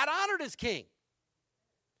David got honored as king?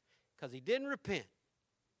 Because he didn't repent.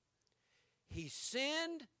 He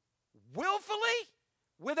sinned willfully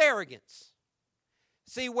with arrogance.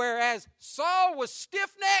 See, whereas Saul was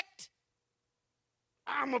stiff-necked,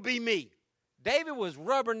 I'm going to be me. David was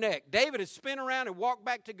rubbernecked. David had spin around and walked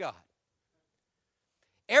back to God.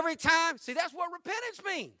 Every time, see, that's what repentance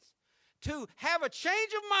means. To have a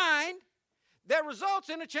change of mind that results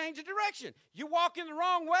in a change of direction. You walk in the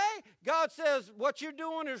wrong way, God says, what you're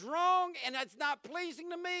doing is wrong and that's not pleasing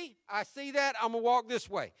to me. I see that, I'm going to walk this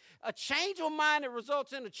way. A change of mind that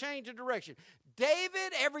results in a change of direction.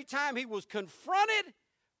 David, every time he was confronted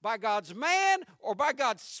by God's man or by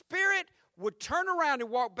God's Spirit, would turn around and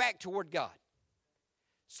walk back toward God.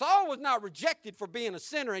 Saul was not rejected for being a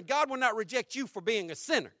sinner, and God will not reject you for being a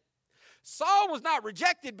sinner. Saul was not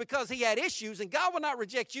rejected because he had issues, and God will not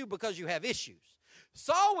reject you because you have issues.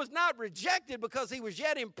 Saul was not rejected because he was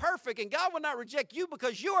yet imperfect, and God will not reject you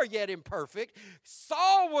because you are yet imperfect.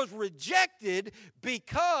 Saul was rejected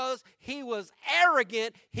because he was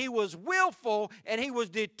arrogant, he was willful, and he was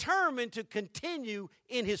determined to continue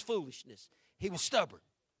in his foolishness. He was stubborn.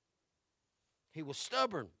 He was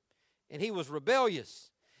stubborn, and he was rebellious.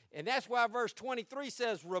 And that's why verse 23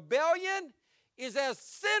 says, rebellion is as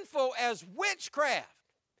sinful as witchcraft.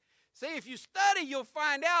 See, if you study, you'll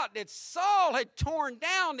find out that Saul had torn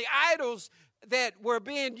down the idols that were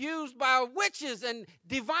being used by witches and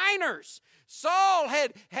diviners. Saul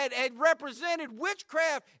had represented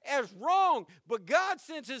witchcraft as wrong, but God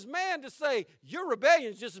sends his man to say, your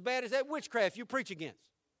rebellion is just as bad as that witchcraft you preach against.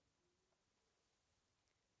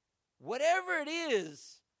 Whatever it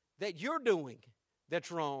is that you're doing that's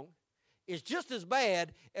wrong is just as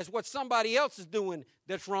bad as what somebody else is doing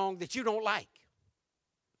that's wrong that you don't like.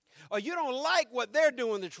 Or you don't like what they're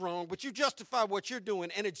doing that's wrong, but you justify what you're doing,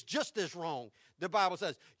 and it's just as wrong. The Bible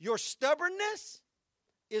says, your stubbornness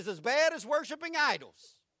is as bad as worshiping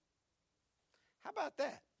idols. How about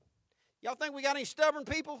that? Y'all think we got any stubborn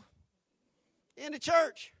people in the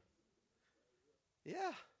church?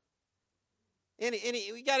 Yeah.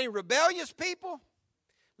 We got any rebellious people?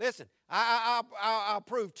 Listen, I'll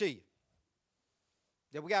prove to you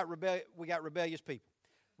that we got rebellious people.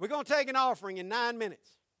 We're going to take an offering in 9 minutes.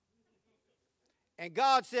 And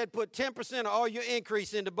God said, put 10% of all your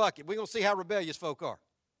increase in the bucket. We're going to see how rebellious folk are.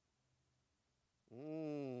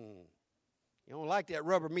 You don't like that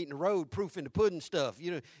rubber meeting the road, proof in the pudding stuff.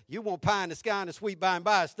 You want pie in the sky and the sweet by and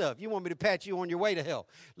by stuff. You want me to pat you on your way to hell.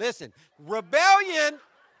 Listen, rebellion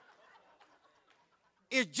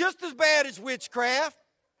is just as bad as witchcraft,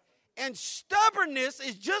 and stubbornness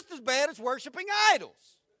is just as bad as worshiping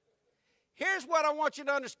idols. Here's what I want you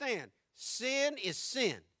to understand. Sin is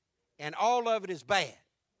sin, and all of it is bad.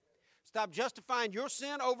 Stop justifying your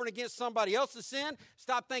sin over and against somebody else's sin.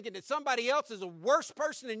 Stop thinking that somebody else is a worse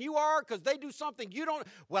person than you are because they do something you don't.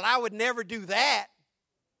 Well, I would never do that.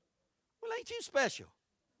 Well, ain't you special?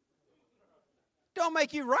 Don't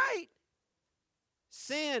make you right.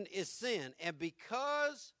 Sin is sin. And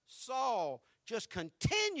because Saul just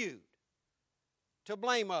continued to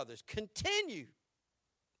blame others, continued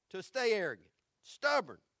to stay arrogant,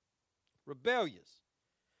 stubborn, rebellious,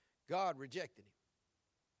 God rejected him.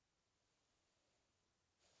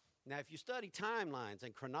 Now, if you study timelines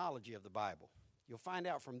and chronology of the Bible, you'll find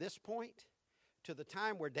out from this point to the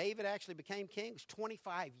time where David actually became king was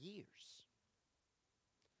 25 years.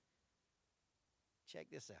 Check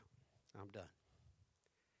this out. I'm done.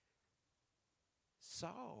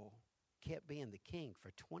 Saul kept being the king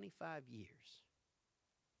for 25 years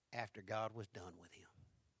after God was done with him.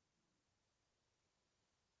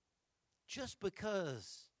 Just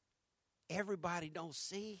because everybody don't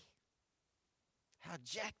see how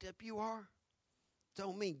jacked up you are,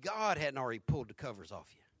 don't mean God hadn't already pulled the covers off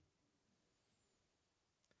you.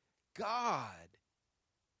 God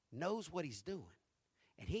knows what he's doing,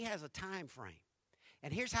 and he has a time frame.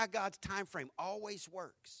 And here's how God's time frame always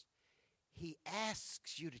works. He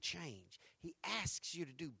asks you to change. He asks you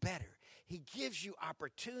to do better. He gives you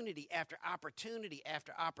opportunity after opportunity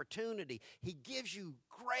after opportunity. He gives you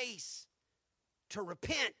grace to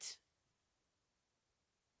repent.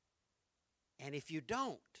 And if you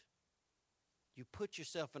don't, you put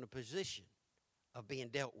yourself in a position of being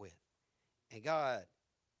dealt with. And God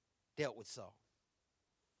dealt with Saul.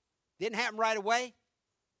 Didn't happen right away,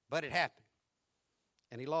 but it happened.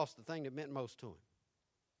 And he lost the thing that meant most to him.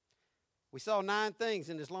 We saw 9 things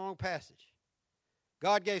in this long passage.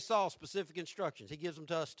 God gave Saul specific instructions. He gives them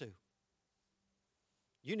to us too.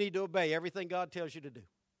 You need to obey everything God tells you to do.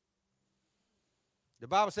 The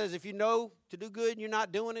Bible says if you know to do good and you're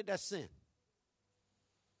not doing it, that's sin.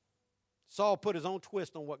 Saul put his own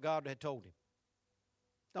twist on what God had told him.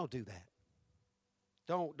 Don't do that.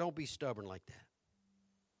 Don't be stubborn like that.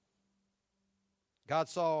 God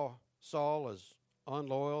saw Saul as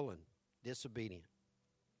unloyal and disobedient.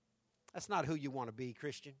 That's not who you want to be,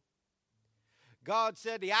 Christian. God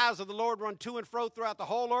said the eyes of the Lord run to and fro throughout the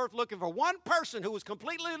whole earth looking for one person who was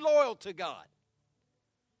completely loyal to God.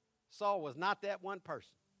 Saul was not that one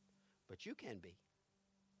person, but you can be.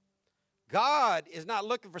 God is not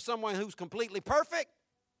looking for someone who's completely perfect.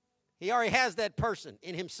 He already has that person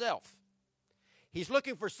in himself. He's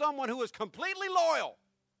looking for someone who is completely loyal.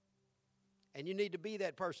 And you need to be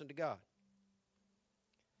that person to God.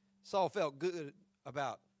 Saul felt good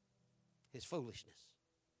about his foolishness.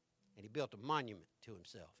 And he built a monument to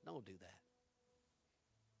himself. Don't do that.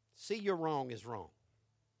 See your wrong is wrong.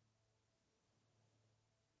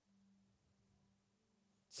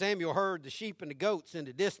 Samuel heard the sheep and the goats in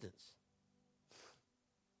the distance.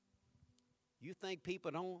 You think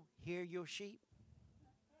people don't hear your sheep?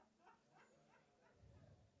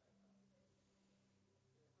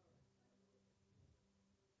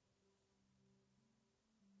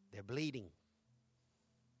 They're bleeding.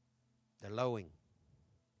 They're lowing.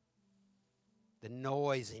 The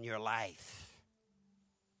noise in your life.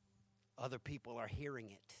 Other people are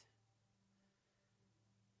hearing it.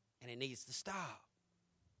 And it needs to stop.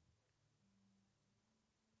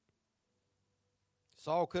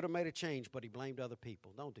 Saul could have made a change, but he blamed other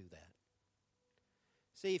people. Don't do that.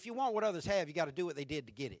 See, if you want what others have, you got to do what they did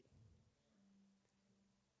to get it.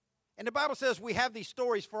 And the Bible says we have these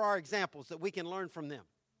stories for our examples that we can learn from them.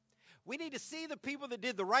 We need to see the people that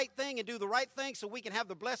did the right thing and do the right thing so we can have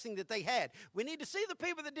the blessing that they had. We need to see the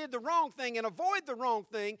people that did the wrong thing and avoid the wrong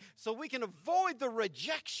thing so we can avoid the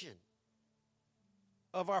rejection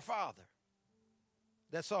of our Father.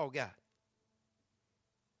 That's all God.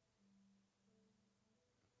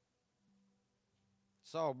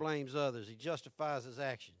 Saul blames others. He justifies his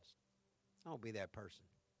actions. Don't be that person.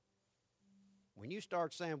 When you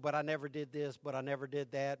start saying, but I never did this, but I never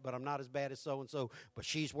did that, but I'm not as bad as so-and-so, but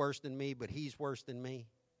she's worse than me, but he's worse than me.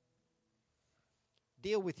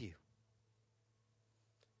 Deal with you.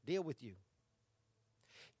 Deal with you.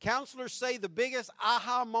 Counselors say the biggest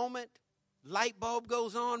aha moment, light bulb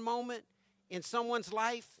goes on moment in someone's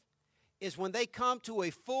life is when they come to a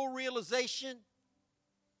full realization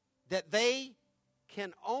that they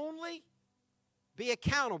can only be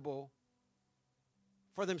accountable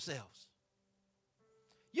for themselves.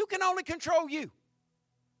 You can only control you,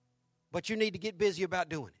 but you need to get busy about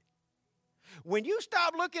doing it. When you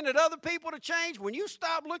stop looking at other people to change, when you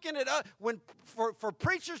stop looking at for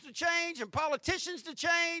preachers to change and politicians to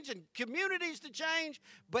change and communities to change,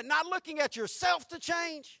 but not looking at yourself to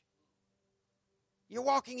change, you're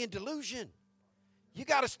walking in delusion. You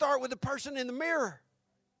got to start with the person in the mirror.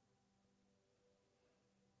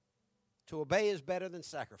 To obey is better than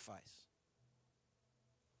sacrifice.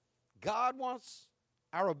 God wants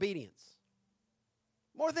our obedience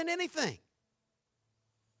more than anything.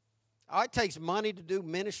 Oh, it takes money to do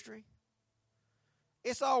ministry.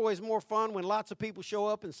 It's always more fun when lots of people show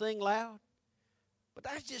up and sing loud. But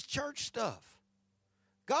that's just church stuff.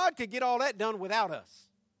 God could get all that done without us.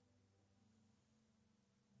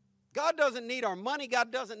 God doesn't need our money. God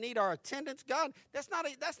doesn't need our attendance. That's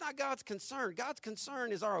not God's concern. God's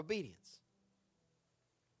concern is our obedience.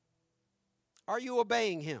 Are you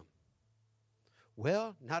obeying him?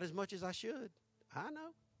 Well, not as much as I should. I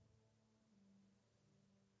know.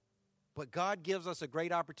 But God gives us a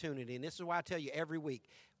great opportunity, and this is why I tell you every week,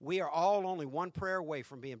 we are all only one prayer away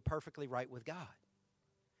from being perfectly right with God.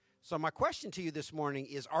 So my question to you this morning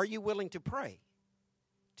is, are you willing to pray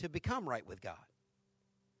to become right with God?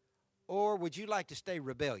 Or would you like to stay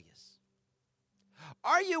rebellious?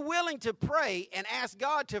 Are you willing to pray and ask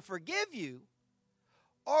God to forgive you?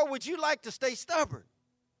 Or would you like to stay stubborn?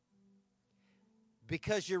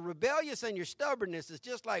 Because your rebellious and your stubbornness is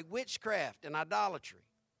just like witchcraft and idolatry.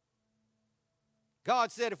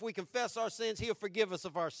 God said if we confess our sins, he'll forgive us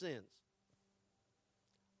of our sins.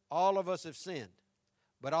 All of us have sinned,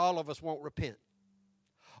 but all of us won't repent.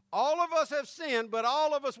 All of us have sinned, but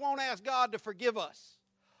all of us won't ask God to forgive us.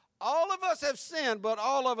 All of us have sinned, but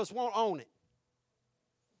all of us won't own it.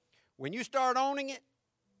 When you start owning it,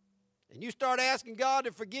 and you start asking God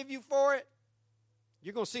to forgive you for it,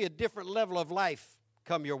 you're going to see a different level of life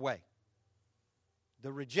come your way.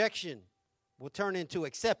 The rejection will turn into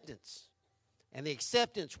acceptance, and the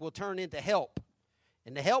acceptance will turn into help,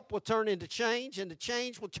 And the help will turn into change, and the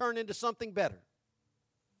change will turn into something better.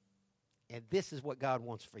 And this is what God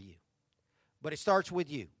wants for you. But it starts with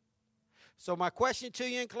you. So my question to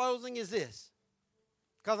you in closing is this.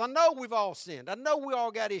 Because I know we've all sinned. I know we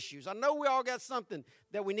all got issues. I know we all got something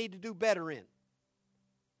that we need to do better in.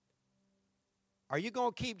 Are you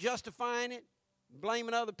going to keep justifying it,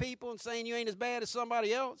 blaming other people and saying you ain't as bad as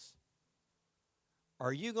somebody else? Or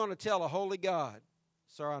are you going to tell a holy God,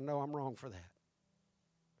 sir, I know I'm wrong for that.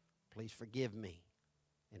 Please forgive me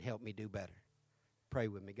and help me do better. Pray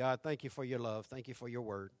with me. God, thank you for your love. Thank you for your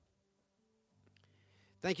word.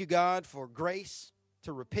 Thank you, God, for grace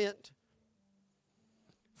to repent.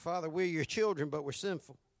 Father, we're your children, but we're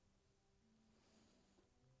sinful.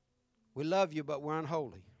 We love you, but we're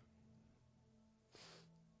unholy.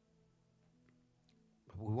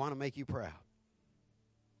 We want to make you proud.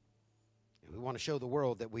 And we want to show the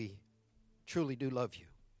world that we truly do love you.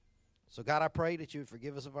 So, God, I pray that you would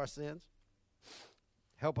forgive us of our sins.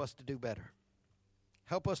 Help us to do better.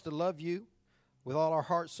 Help us to love you with all our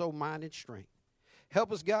heart, soul, mind, and strength.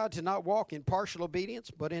 Help us, God, to not walk in partial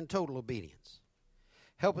obedience, but in total obedience.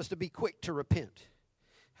 Help us to be quick to repent.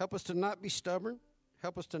 Help us to not be stubborn.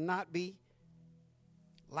 Help us to not be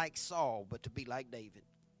like Saul, but to be like David.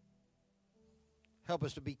 Help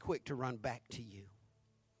us to be quick to run back to you.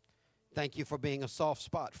 Thank you for being a soft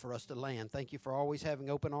spot for us to land. Thank you for always having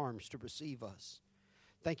open arms to receive us.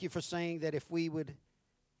 Thank you for saying that if we would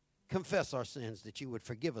confess our sins, that you would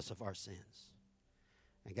forgive us of our sins.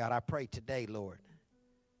 And God, I pray today, Lord,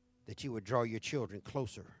 that you would draw your children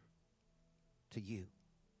closer to you.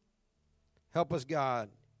 Help us, God,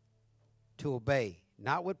 to obey,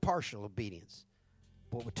 not with partial obedience,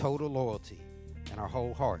 but with total loyalty and our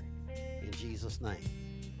whole heart. In Jesus' name,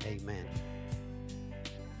 amen.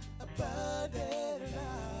 Abundant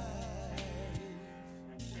life.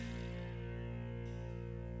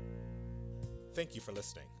 Thank you for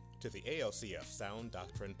listening to the ALCF Sound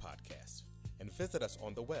Doctrine Podcast, and visit us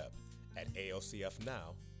on the web at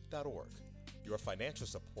alcfnow.org. Your financial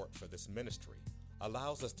support for this ministry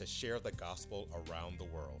allows us to share the gospel around the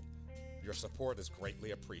world. Your support is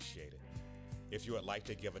greatly appreciated. If you would like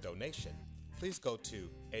to give a donation, please go to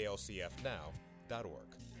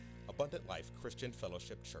alcfnow.org. Abundant Life Christian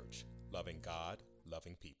Fellowship Church, loving God,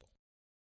 loving people.